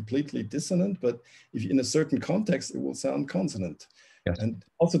sounds completely dissonant, but if in a certain context, it will sound consonant. Yes. And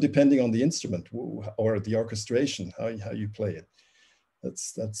also depending on the instrument or the orchestration, how you play it.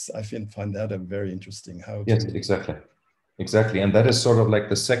 I find that a very interesting how Yes, to. exactly. Exactly. And that is sort of like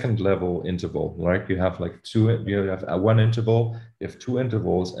the second level interval, right? You have like you have one interval, you have two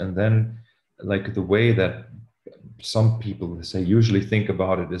intervals, and then like the way that some people say usually think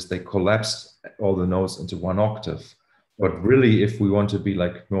about it is they collapse all the notes into one octave. Right. But really, if we want to be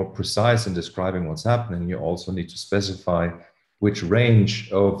like more precise in describing what's happening, you also need to specify which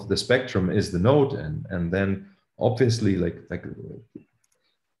range of the spectrum is the note in. And then obviously like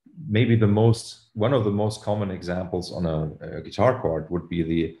maybe one of the most common examples on a guitar chord would be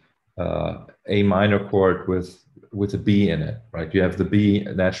the A minor chord with a B in it, right? You have the B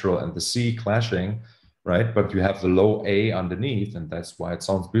natural and the C clashing, right? But you have the low A underneath, and that's why it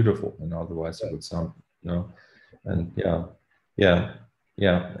sounds beautiful. And otherwise, it Right. would sound, you know, and yeah, yeah,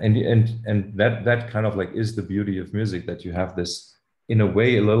 yeah, and that kind of like is the beauty of music, that you have this, in a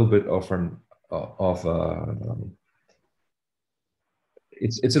way, a little bit of an of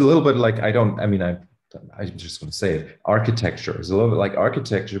it's a little bit like, I'm just going to say it. Architecture is a little bit like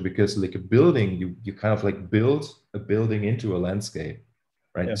architecture, because like a building, you kind of like build a building into a landscape,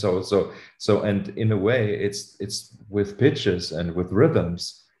 right? Yeah. So and in a way, it's with pitches and with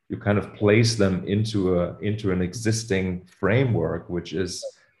rhythms, you kind of place them into an existing framework, which is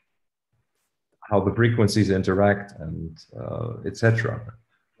how the frequencies interact and etc.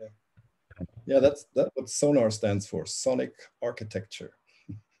 Yeah. Yeah, that's what sonar stands for, sonic architecture.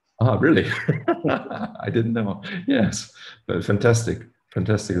 Ah, really? I didn't know. Yes, but fantastic,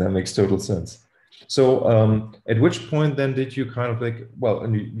 fantastic. That makes total sense. So, at which point then did you kind of like, well,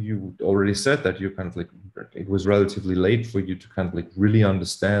 and you already said that you kind of like, it was relatively late for you to kind of like really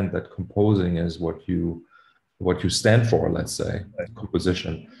understand that composing is what you stand for, let's say, Right.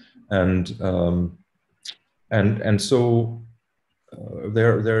 composition, and so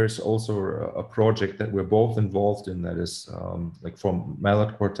there's also a project that we're both involved in, that is like from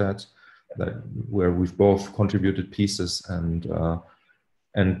Mallet Quartet, that where we've both contributed pieces, and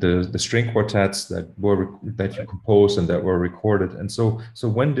the string quartets that you Right. composed and that were recorded. And so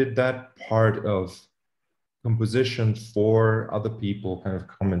when did that part of composition for other people kind of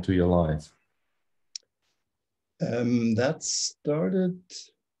come into your life? That started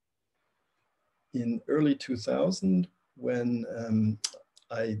in early 2000 when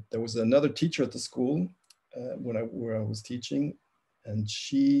there was another teacher at the school where I was teaching, and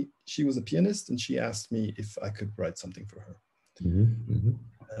she was a pianist, and she asked me if I could write something for her. Mm-hmm, mm-hmm.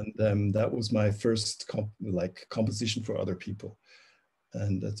 And that was my first composition for other people.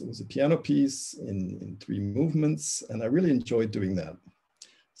 And it was a piano piece in 3 movements, and I really enjoyed doing that.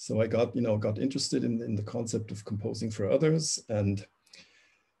 So I got interested in the concept of composing for others, and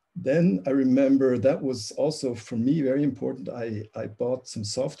Then I remember that was also for me very important. I bought some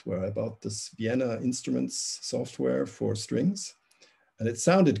software. I bought this Vienna Instruments software for strings, and it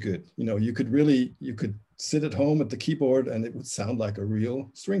sounded good. You know, you could sit at home at the keyboard and it would sound like a real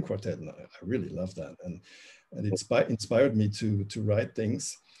string quartet. And I really love that. And it inspired me to write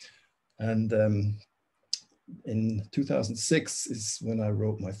things. And in 2006 is when I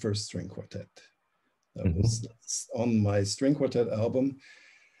wrote my first string quartet. That was on my string quartet album.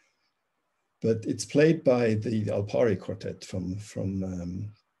 But it's played by the Alpari Quartet from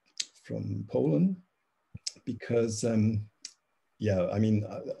Poland, because yeah, I mean,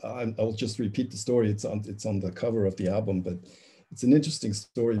 I'll just repeat the story. It's on the cover of the album, but it's an interesting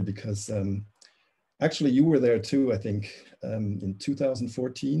story because actually you were there too. I think in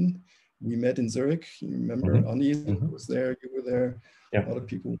 2014 we met in Zurich. You remember Anil was there. You were there. Yeah. A lot of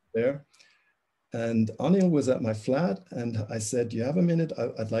people were there. And Anil was at my flat, and I said, "Do you have a minute?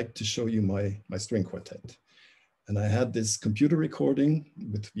 I'd like to show you my string quartet." And I had this computer recording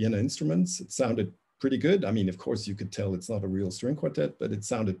with Vienna Instruments. It sounded pretty good. I mean, of course, you could tell it's not a real string quartet, but it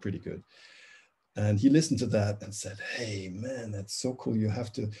sounded pretty good. And he listened to that and said, "Hey, man, that's so cool. You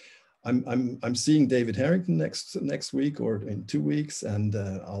have to. I'm seeing David Harrington next week or in 2 weeks, and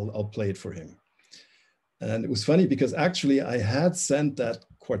I'll play it for him." And it was funny because actually I had sent that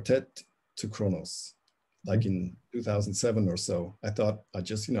quartet to Kronos, like in 2007 or so. I thought I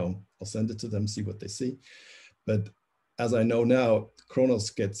just, I'll send it to them, see what they see. But as I know now, Kronos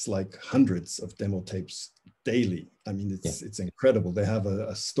gets like hundreds of demo tapes daily. I mean, it's incredible. They have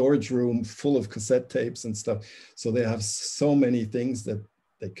a storage room full of cassette tapes and stuff. So they have so many things that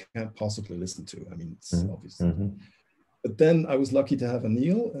they can't possibly listen to. I mean, it's obviously. But then I was lucky to have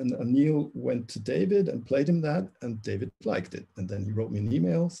Anil, and Anil went to David and played him that, and David liked it. And then he wrote me an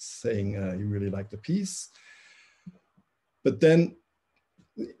email saying he really liked the piece. But then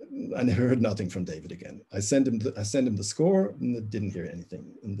I never heard nothing from David again. I sent him the score and didn't hear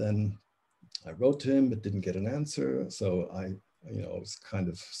anything. And then I wrote to him, but didn't get an answer. So I was kind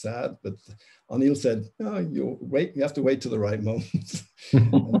of sad. But Anil said, "No, you have to wait till the right moment."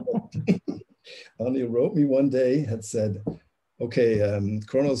 Anil wrote me one day, had said, "Okay,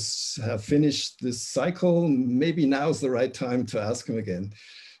 Kronos have finished this cycle. Maybe now's the right time to ask him again."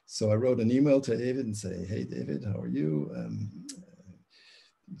 So I wrote an email to David and say, "Hey, David, how are you?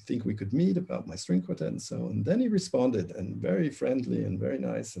 You think we could meet about my string quartet?" And so, and then he responded, and very friendly and very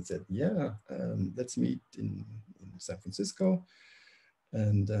nice, and said, "Yeah, let's meet in San Francisco."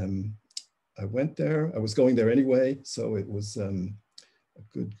 And I went there. I was going there anyway, so it was a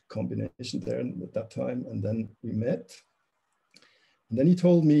good combination there at that time. And then we met. And then he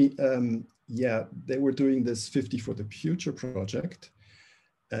told me, yeah, they were doing this 50 for the Future project.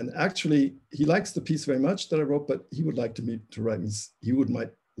 And actually, he likes the piece very much that I wrote, but he would like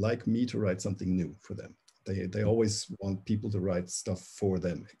might like me to write something new for them. They always want people to write stuff for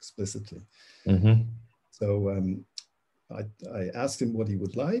them explicitly. So I asked him what he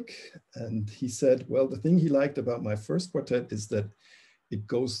would like, and he said, well, the thing he liked about my first quartet is that it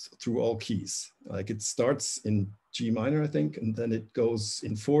goes through all keys. Like it starts in G minor, I think, and then it goes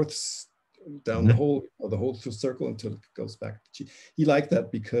in fourths down the whole circle until it goes back to G. He liked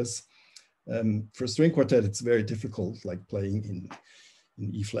that because for string quartet, it's very difficult, like playing in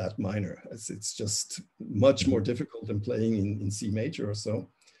E flat minor. It's just much more difficult than playing in C major or so.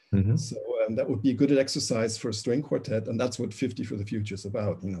 So that would be a good exercise for a string quartet, and that's what 50 for the Future is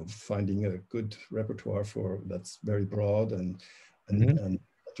about. Finding a good repertoire that's very broad and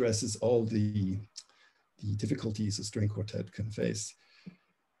addresses all the difficulties a string quartet can face.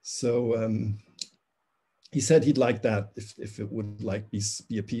 So he said he'd like that if it would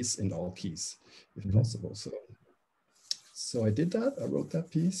be a piece in all keys, if possible. So I did that. I wrote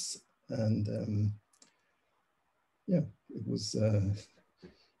that piece, and yeah, it was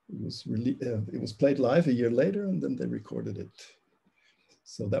played live a year later, and then they recorded it.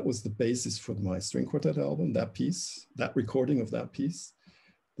 So that was the basis for my string quartet album. That piece, that recording of that piece,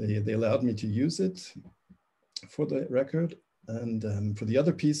 they allowed me to use it for the record. And for the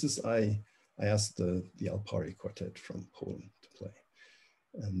other pieces, I asked the Alpari Quartet from Poland to play.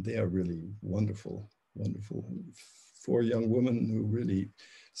 And they are really wonderful, wonderful. 4 young women who really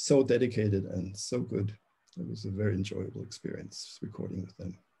so dedicated and so good. It was a very enjoyable experience recording with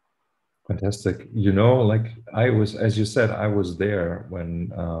them. Fantastic. Like I was, as you said, I was there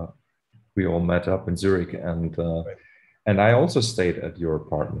when we all met up in Zurich, and I also stayed at your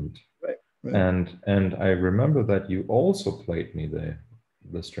apartment. Right. And I remember that you also played me the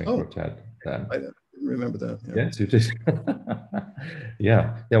string quartet then. I remember that. Yeah. Yes, you did.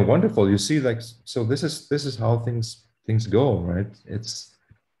 Yeah, wonderful. You see, like, so this is how things go, right?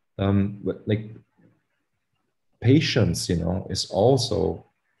 But like patience, you know, is also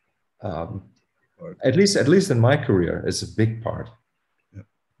um, at least in my career, is a big part. Yeah.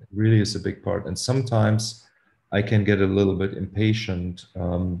 It really is a big part. And sometimes I can get a little bit impatient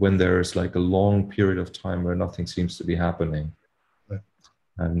when there is like a long period of time where nothing seems to be happening. Yeah.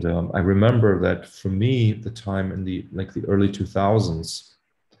 And I remember that for me, the time in the like the early 2000s,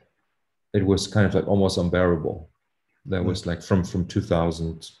 it was kind of like almost unbearable. There Yeah. was like from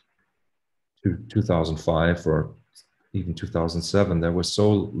 2000 to 2005 or even 2007, there was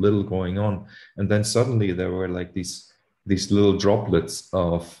so little going on, and then suddenly there were like these little droplets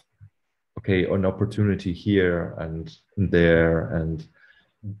of okay, an opportunity here and there, and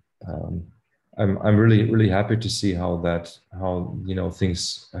um, I'm really happy to see how you know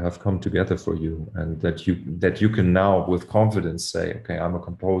things have come together for you, and that you can now with confidence say, okay, I'm a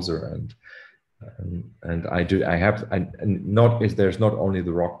composer, and and not is there's not only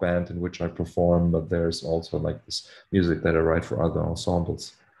the rock band in which I perform, but there's also like this music that I write for other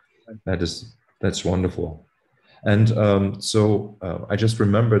ensembles. That's wonderful. And I just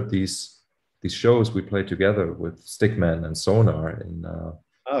remembered these shows we played together with Stickman and Sonar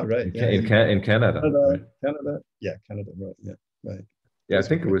Ah, right. Yeah. in Canada, Canada, right? Canada. Yeah, Canada. Right. Yeah. Right. Yeah, Those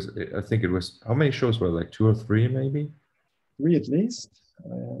were great. I think it was how many shows were like two or three maybe? Three at least.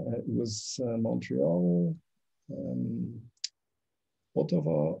 It was Montreal, um,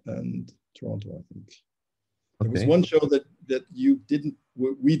 Ottawa, and Toronto, I think. There was Okay. one show that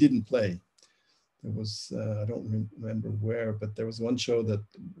we didn't play. There was I don't remember where, but there was one show that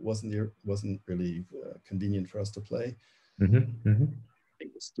wasn't really convenient for us to play. Mm-hmm, mm-hmm. I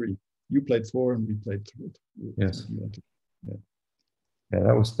think it was three. You played four, and we played three. Yes. Yeah. Yeah,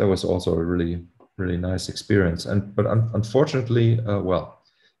 that was also a really nice experience. And but unfortunately,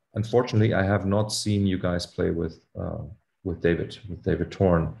 unfortunately, I have not seen you guys play with David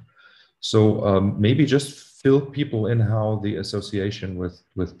Torn. So maybe just fill people in how the association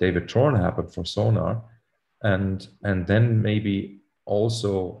with David Torn happened for Sonar, and then maybe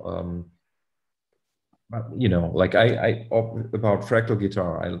also you know, like about fractal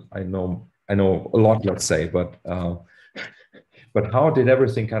guitar, I know a lot, let's say, but how did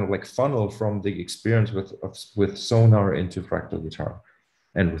everything kind of like funnel from the experience with Sonar into fractal guitar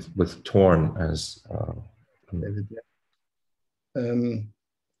and with Torn as David, yeah.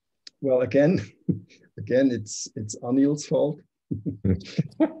 Well, again, again, it's Anil's fault.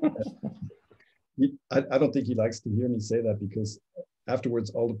 I don't think he likes to hear me say that because afterwards,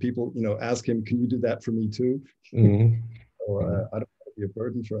 all the people, ask him, "Can you do that for me too?" Mhm. Or Mhm. I don't want to be a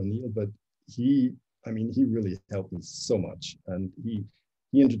burden for Anil, but he really helped me so much, and he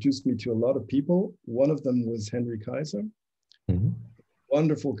introduced me to a lot of people. One of them was Henry Kaiser, Mhm.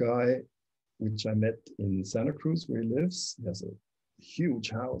 wonderful guy, which I met in Santa Cruz, where he lives. He has a huge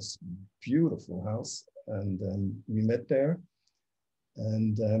house, beautiful house, and we met there.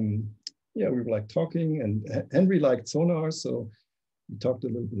 And yeah, we were like talking, and Henry liked Sonar, so we talked a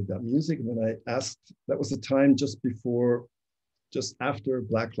little bit about music. And then I asked, that was the time just after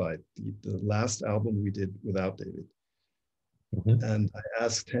Blacklight, the last album we did without David. Mhm. And I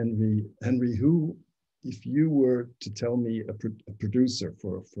asked Henry, if you were to tell me a producer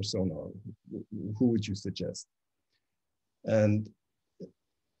for Sonar, who would you suggest? And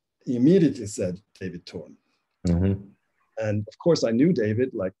he immediately said David Torn. Mhm. And of course, I knew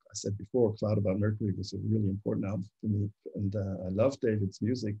David. Like I said before, Cloud About Mercury was a really important album for me. And I love David's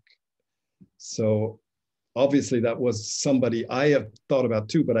music. So obviously, that was somebody I have thought about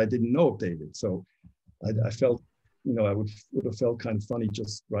too, but I didn't know of David. So I felt, I would have felt kind of funny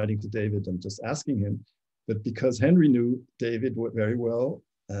just writing to David and just asking him. But because Henry knew David very well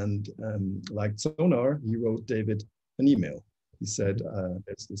and liked Sonar, he wrote David an email. He said,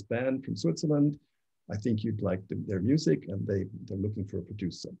 there's this band from Switzerland. I think you'd like their music, and they're looking for a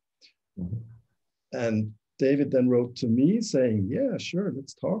producer. Mhm. And David then wrote to me saying, yeah, sure,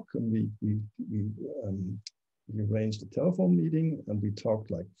 let's talk. And we arranged a telephone meeting, and we talked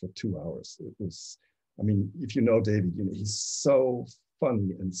like for 2 hours. It was, I mean, if you know David, he's so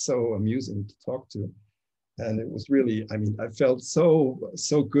funny and so amusing to talk to. And it was really, I mean, I felt so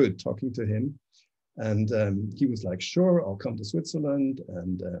good talking to him. And he was like, sure, I'll come to Switzerland,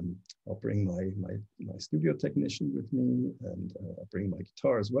 and I'll bring my studio technician with me, and I'll bring my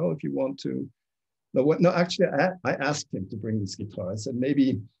guitar as well if you want to. No, actually, I asked him to bring this guitar. I said,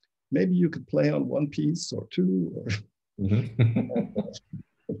 maybe you could play on one piece or two. Mhm.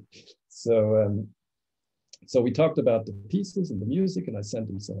 So so we talked about the pieces and the music, and I sent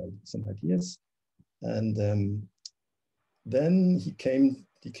him some ideas. And then he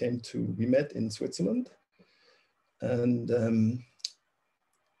came to, we met in Switzerland, and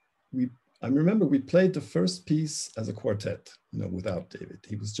I remember we played the first piece as a quartet, without David.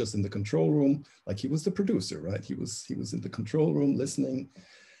 He was just in the control room, like he was the producer, right? He was in the control room listening,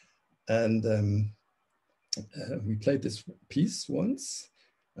 and we played this piece once,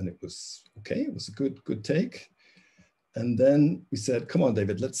 and it was okay. It was a good take, and then we said, "Come on,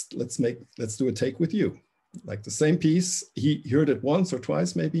 David, let's do a take with you, like the same piece." He heard it once or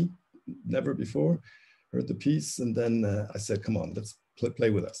twice, maybe, never before heard the piece, and then I said, "Come on, let's play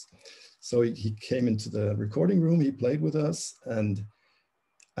with us." So he came into the recording room, he played with us, and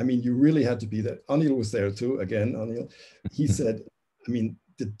I mean, you really had to be there. Anil was there too, again, Anil. He said, I mean,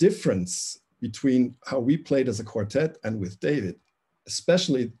 the difference between how we played as a quartet and with David,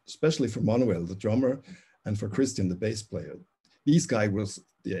 especially for Manuel, the drummer, and for Christian, the bass player, these guys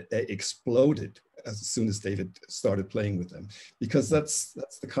they exploded as soon as David started playing with them, because that's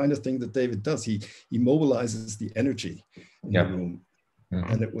the kind of thing that David does. He mobilizes the energy in the room.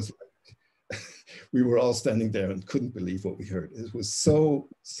 Mm-hmm. And it was like, we were all standing there and couldn't believe what we heard. It was so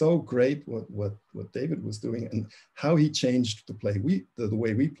great what David was doing, and how he changed the play, the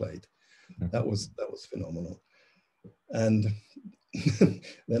way we played. That was phenomenal. And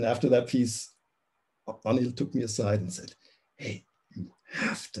then after that piece, Anil took me aside and said, "Hey, you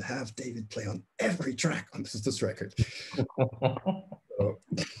have to have David play on every track on this record."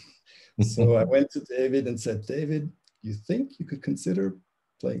 So I went to David and said, "David, you think you could consider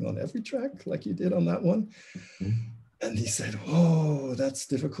playing on every track like you did on that one?" And he said, "Oh, that's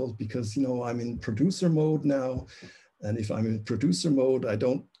difficult because, I'm in producer mode now. And if I'm in producer mode, I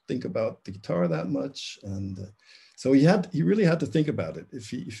don't think about the guitar that much." And so he really had to think about it if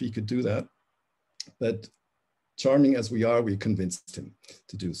he could do that. But charming as we are, we convinced him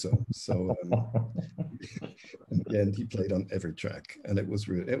to do so. So in the end, he played on every track, and it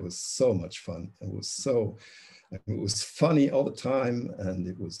was so much fun. It was funny all the time, and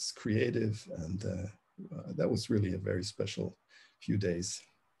it was creative, and that was really a very special few days.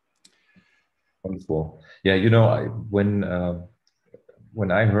 Wonderful. Yeah,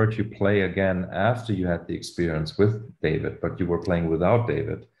 when I heard you play again after you had the experience with David, but you were playing without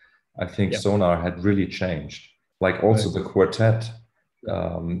David, I think Sonar had really changed. Like also the quartet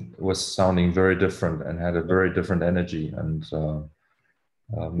was sounding very different and had a very different energy. And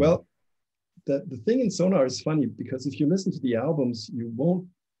well, the thing in Sonar is funny, because if you listen to the albums, you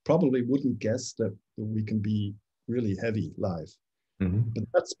probably wouldn't guess that we can be really heavy live. Mm-hmm. But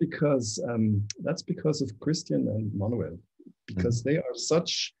that's because of Christian and Manuel, because they are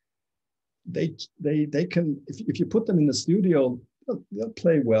such, they can, if you put them in the studio, they'll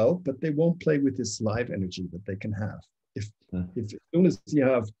play well, but they won't play with this live energy that they can have. If as soon as you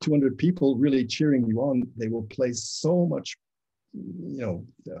have 200 people really cheering you on, they will play so much,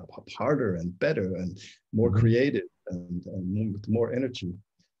 harder and better and more creative and with more energy.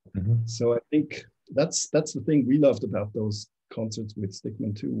 Mm-hmm. So I think that's the thing we loved about those concerts with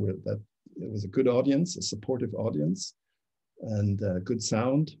Stickman too, where that it was a good audience, a supportive audience, and good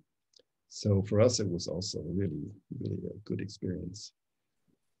sound. So for us, it was also really, really a good experience.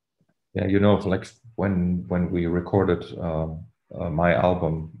 Yeah, like when we recorded my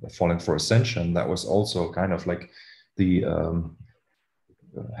album Falling for Ascension, that was also kind of like the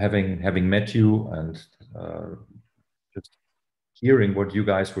having met you and just hearing what you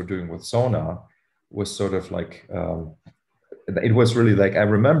guys were doing with Sonar was sort of like it was really like, I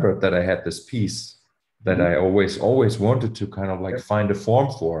remembered that I had this piece that I always wanted to kind of like find a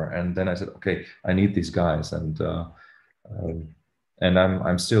form for, and then I said, okay, I need these guys, and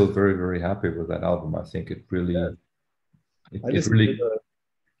I'm still very, very happy with that album. I think it really I listened to it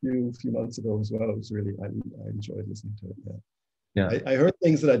a few months ago as well. It was really, I enjoyed listening to it. Yeah. I heard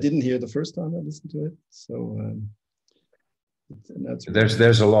things that I didn't hear the first time I listened to it. So that's really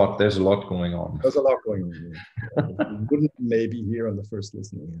there's a lot going on. There's a lot going on. Yeah. You wouldn't maybe hear on the first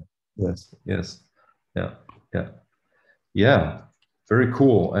listening. Yeah. Yes. Yeah. Very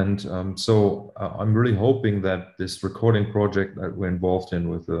cool. And so I'm really hoping that this recording project that we're involved in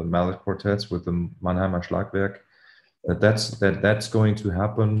with the mallet quartets, with the Mannheimer Schlagwerk, that's going to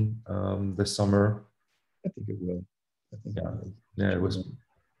happen this summer. I think it will. Yeah, it was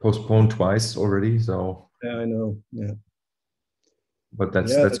postponed twice already. So yeah, I know. Yeah, but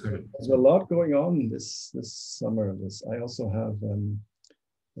that's good. There's a lot going on this summer. I also have a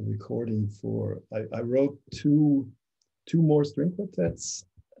recording for. I wrote two more string quartets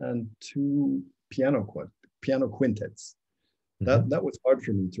and two piano quintets. Mm-hmm. That was hard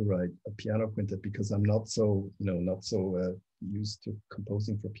for me to write a piano quintet because I'm not so used to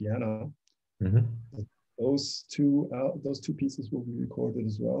composing for piano. Mm-hmm. Those two pieces will be recorded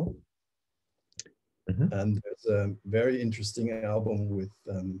as well. Mm-hmm. And there's a very interesting album with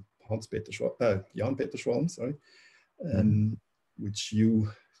Jan Peter Schwalm, sorry, Mhm. which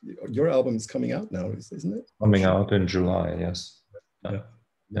your album is coming out now, isn't it? Coming out in July, yes. Yeah, Yeah,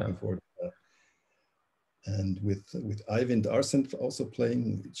 yeah. looking forward to that. And with Eivind Arsent also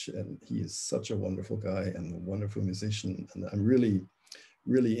playing, which he is such a wonderful guy and a wonderful musician, and I'm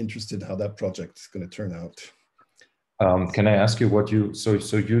really interested how that project is going to turn out. Can I ask you what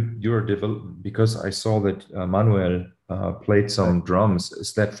you're develop because I saw that Manuel played some drums.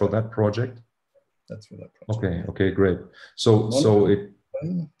 Is that for that project? That's for that project. Okay, Yeah. okay, great. So Manuel, it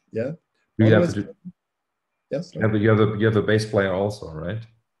yeah. do you have Manuel's, to yes, you have a bass player also, right?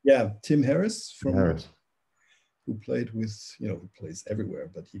 yeah. Tim Harris Harris. who played with, who plays everywhere,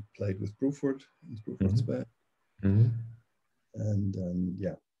 but he played with Bruford in Bruford's Mm-hmm. band, Mm-hmm. and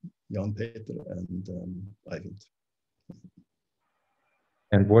yeah, Jan Peter and Eivind.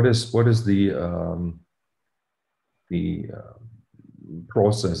 And what is the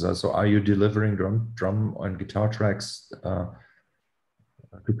process? So are you delivering drum and guitar tracks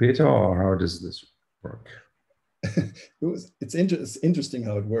to Peter, or how does this work? It's interesting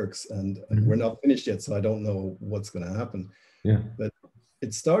how it works, and we're Mm-hmm. not finished yet, so I don't know what's going to happen. Yeah. But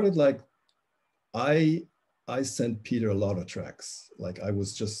it started like I sent Peter a lot of tracks. Like I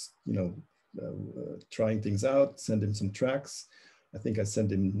was just trying things out, send him some tracks. I think I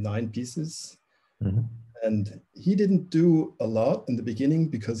sent him 9 pieces. Mm-hmm. And he didn't do a lot in the beginning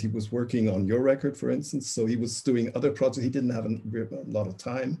because he was working on your record, for instance. So he was doing other projects. He didn't have a lot of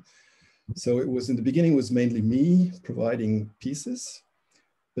time. So it was in the beginning was mainly me providing pieces,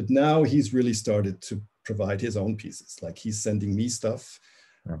 but now he's really started to provide his own pieces. Like he's sending me stuff.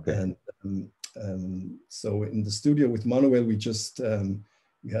 Okay. And so in the studio with Manuel, we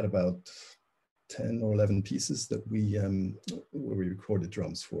had about 10 or 11 pieces that where we recorded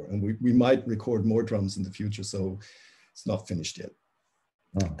drums for, and we might record more drums in the future, so it's not finished yet.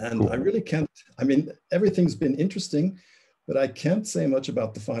 Oh, And cool. I really can't, I mean, everything's been interesting, but I can't say much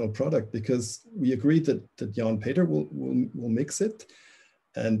about the final product because we agreed that Jan Peter will mix it,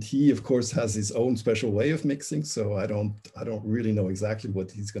 and he of course has his own special way of mixing, so I don't really know exactly what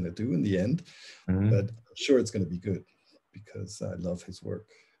he's going to do in the end, but I'm sure it's going to be good because I love his work.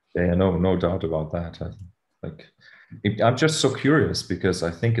 Yeah, no doubt about that. I'm just so curious because I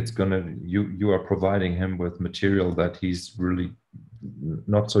think it's gonna you are providing him with material that he's really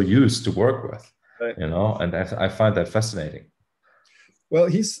not so used to work with, Right. and I find that fascinating. Well,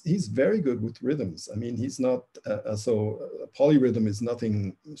 he's very good with rhythms. I mean, he's not polyrhythm is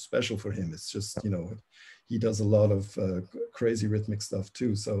nothing special for him. It's just he does a lot of crazy rhythmic stuff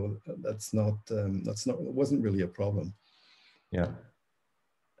too. So it wasn't really a problem. Yeah.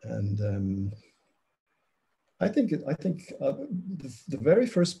 And I think the very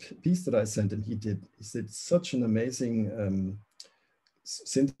first piece that I sent him, he did such an amazing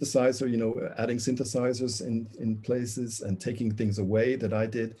synthesizer, adding synthesizers in places and taking things away that I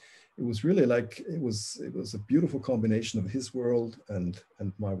did. It was really like it was a beautiful combination of his world and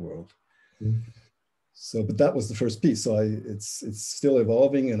my world. So, but that was the first piece. So it's still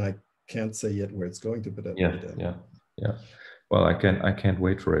evolving, and I can't say yet where it's going to. But yeah. Well, I can't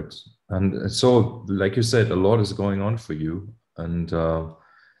wait for it. And so, like you said, a lot is going on for you, and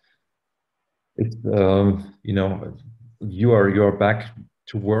it's you're back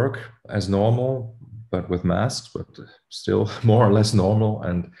to work as normal, but with masks, but still more or less normal,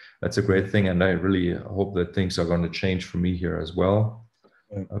 and that's a great thing. And I really hope that things are going to change for me here as well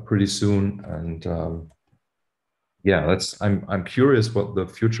pretty soon. And yeah, I'm curious what the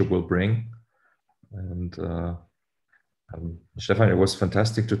future will bring. And Stephan, it was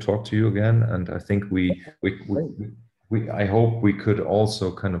fantastic to talk to you again, and I think I hope we could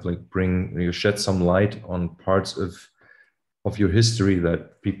also kind of like shed some light on parts of your history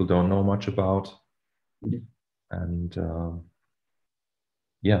that people don't know much about, and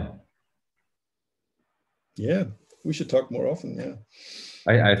yeah, we should talk more often. Yeah.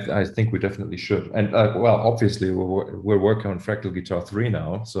 I think we definitely should. And well, obviously we're working on Fractal Guitar 3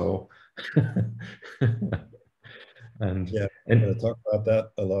 now, so and Yeah, we're going to talk about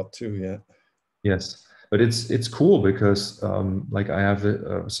that a lot too. Yeah. yes, but it's cool because like I have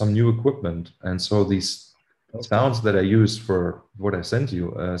some new equipment, and so these sounds that I use for what I sent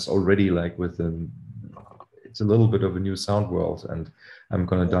you is already like it's a little bit of a new sound world, and I'm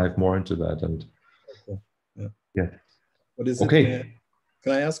going to dive more into that. And yeah, what is it? Okay.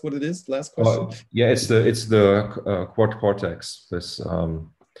 Can I ask what it is? Last question. Yeah, it's the quad cortex. This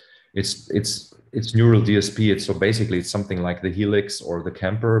it's neural DSP. So basically it's something like the Helix or the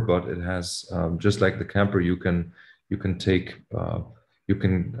Camper, but it has just like the Camper, you can take you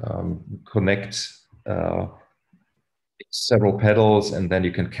can connect several pedals, and then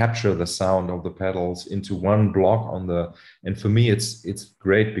you can capture the sound of the pedals into one block on the. And for me, it's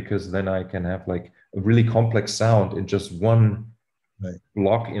great because then I can have like a really complex sound in just one Right.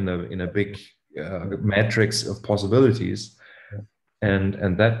 block in a big matrix of possibilities. Yeah.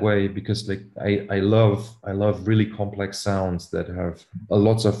 And that way, because like I love really complex sounds that have a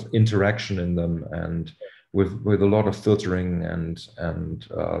lots of interaction in them, and with a lot of filtering You and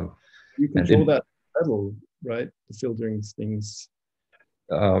control that pedal, right? The filtering things.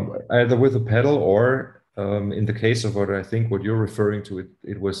 either with a pedal or in the case of what you're referring to,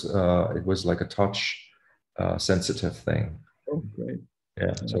 it was like a touch sensitive thing. Oh, great. Yeah.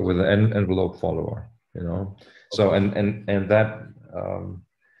 Yeah. So with an envelope follower, you know. So Okay. and that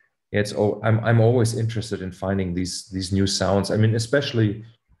it's I'm always interested in finding these new sounds. I mean, especially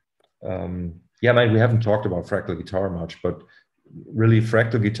yeah, man, we haven't talked about fractal guitar much, but really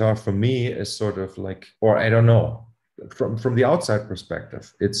fractal guitar for me is sort of like, or I don't know, from the outside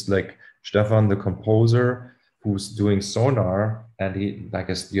perspective, it's like Stephan, the composer, who's doing sonar, and he, I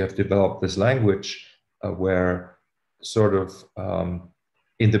guess you have developed this language where sort of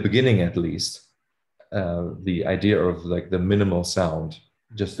in the beginning at least, the idea of like the minimal sound,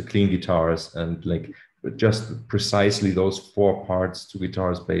 just the clean guitars and like just precisely those four parts, two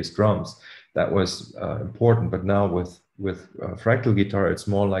guitars, bass, drums. That was important. But now with fractal guitar, it's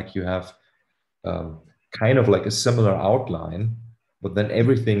more like you have um, kind of like a similar outline, but then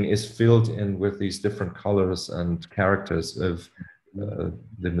everything is filled in with these different colors and characters of uh,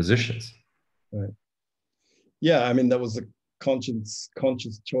 the musicians. Right. Yeah, I mean that was a conscious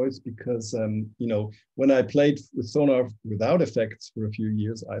choice because when I played with Sonar without effects for a few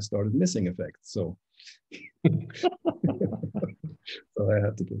years, I started missing effects. So so I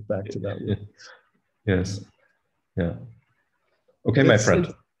had to get back to that one. Yes. Yeah. Okay, But my it's friend.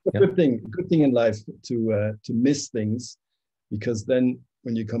 a Yeah. good thing in life to miss things, because then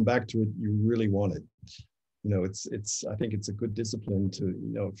when you come back to it, you really want it. It's I think it's a good discipline to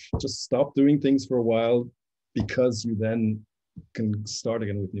just stop doing things for a while, because you then can start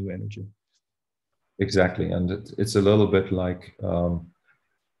again with new energy. Exactly. And it's a little bit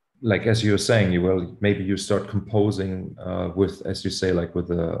like as you were saying, maybe you start composing with, as you say, like with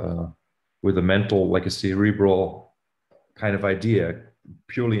a mental, like a cerebral kind of idea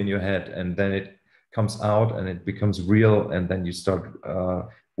purely in your head, and then it comes out and it becomes real, and then you start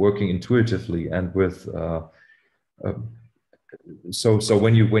working intuitively and with uh, so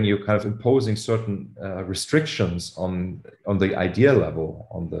when you kind of imposing certain restrictions on the idea level,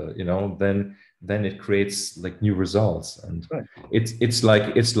 on the, then it creates like new results. And Right. it's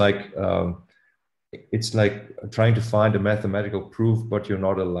like trying to find a mathematical proof, but you're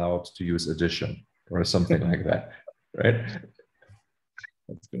not allowed to use addition or something like that, right?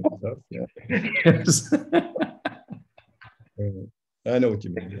 That's going to be tough. Yeah. Yes. I know what you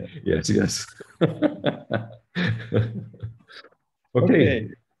mean. Yeah. Yes, yes. Okay. Okay.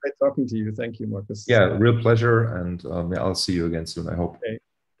 Great talking to you. Thank you, Marcus. Yeah, real pleasure. And yeah, I'll see you again soon, I hope. Okay.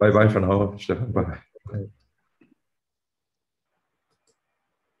 Bye See bye you. for now, Stefan. Bye. Bye.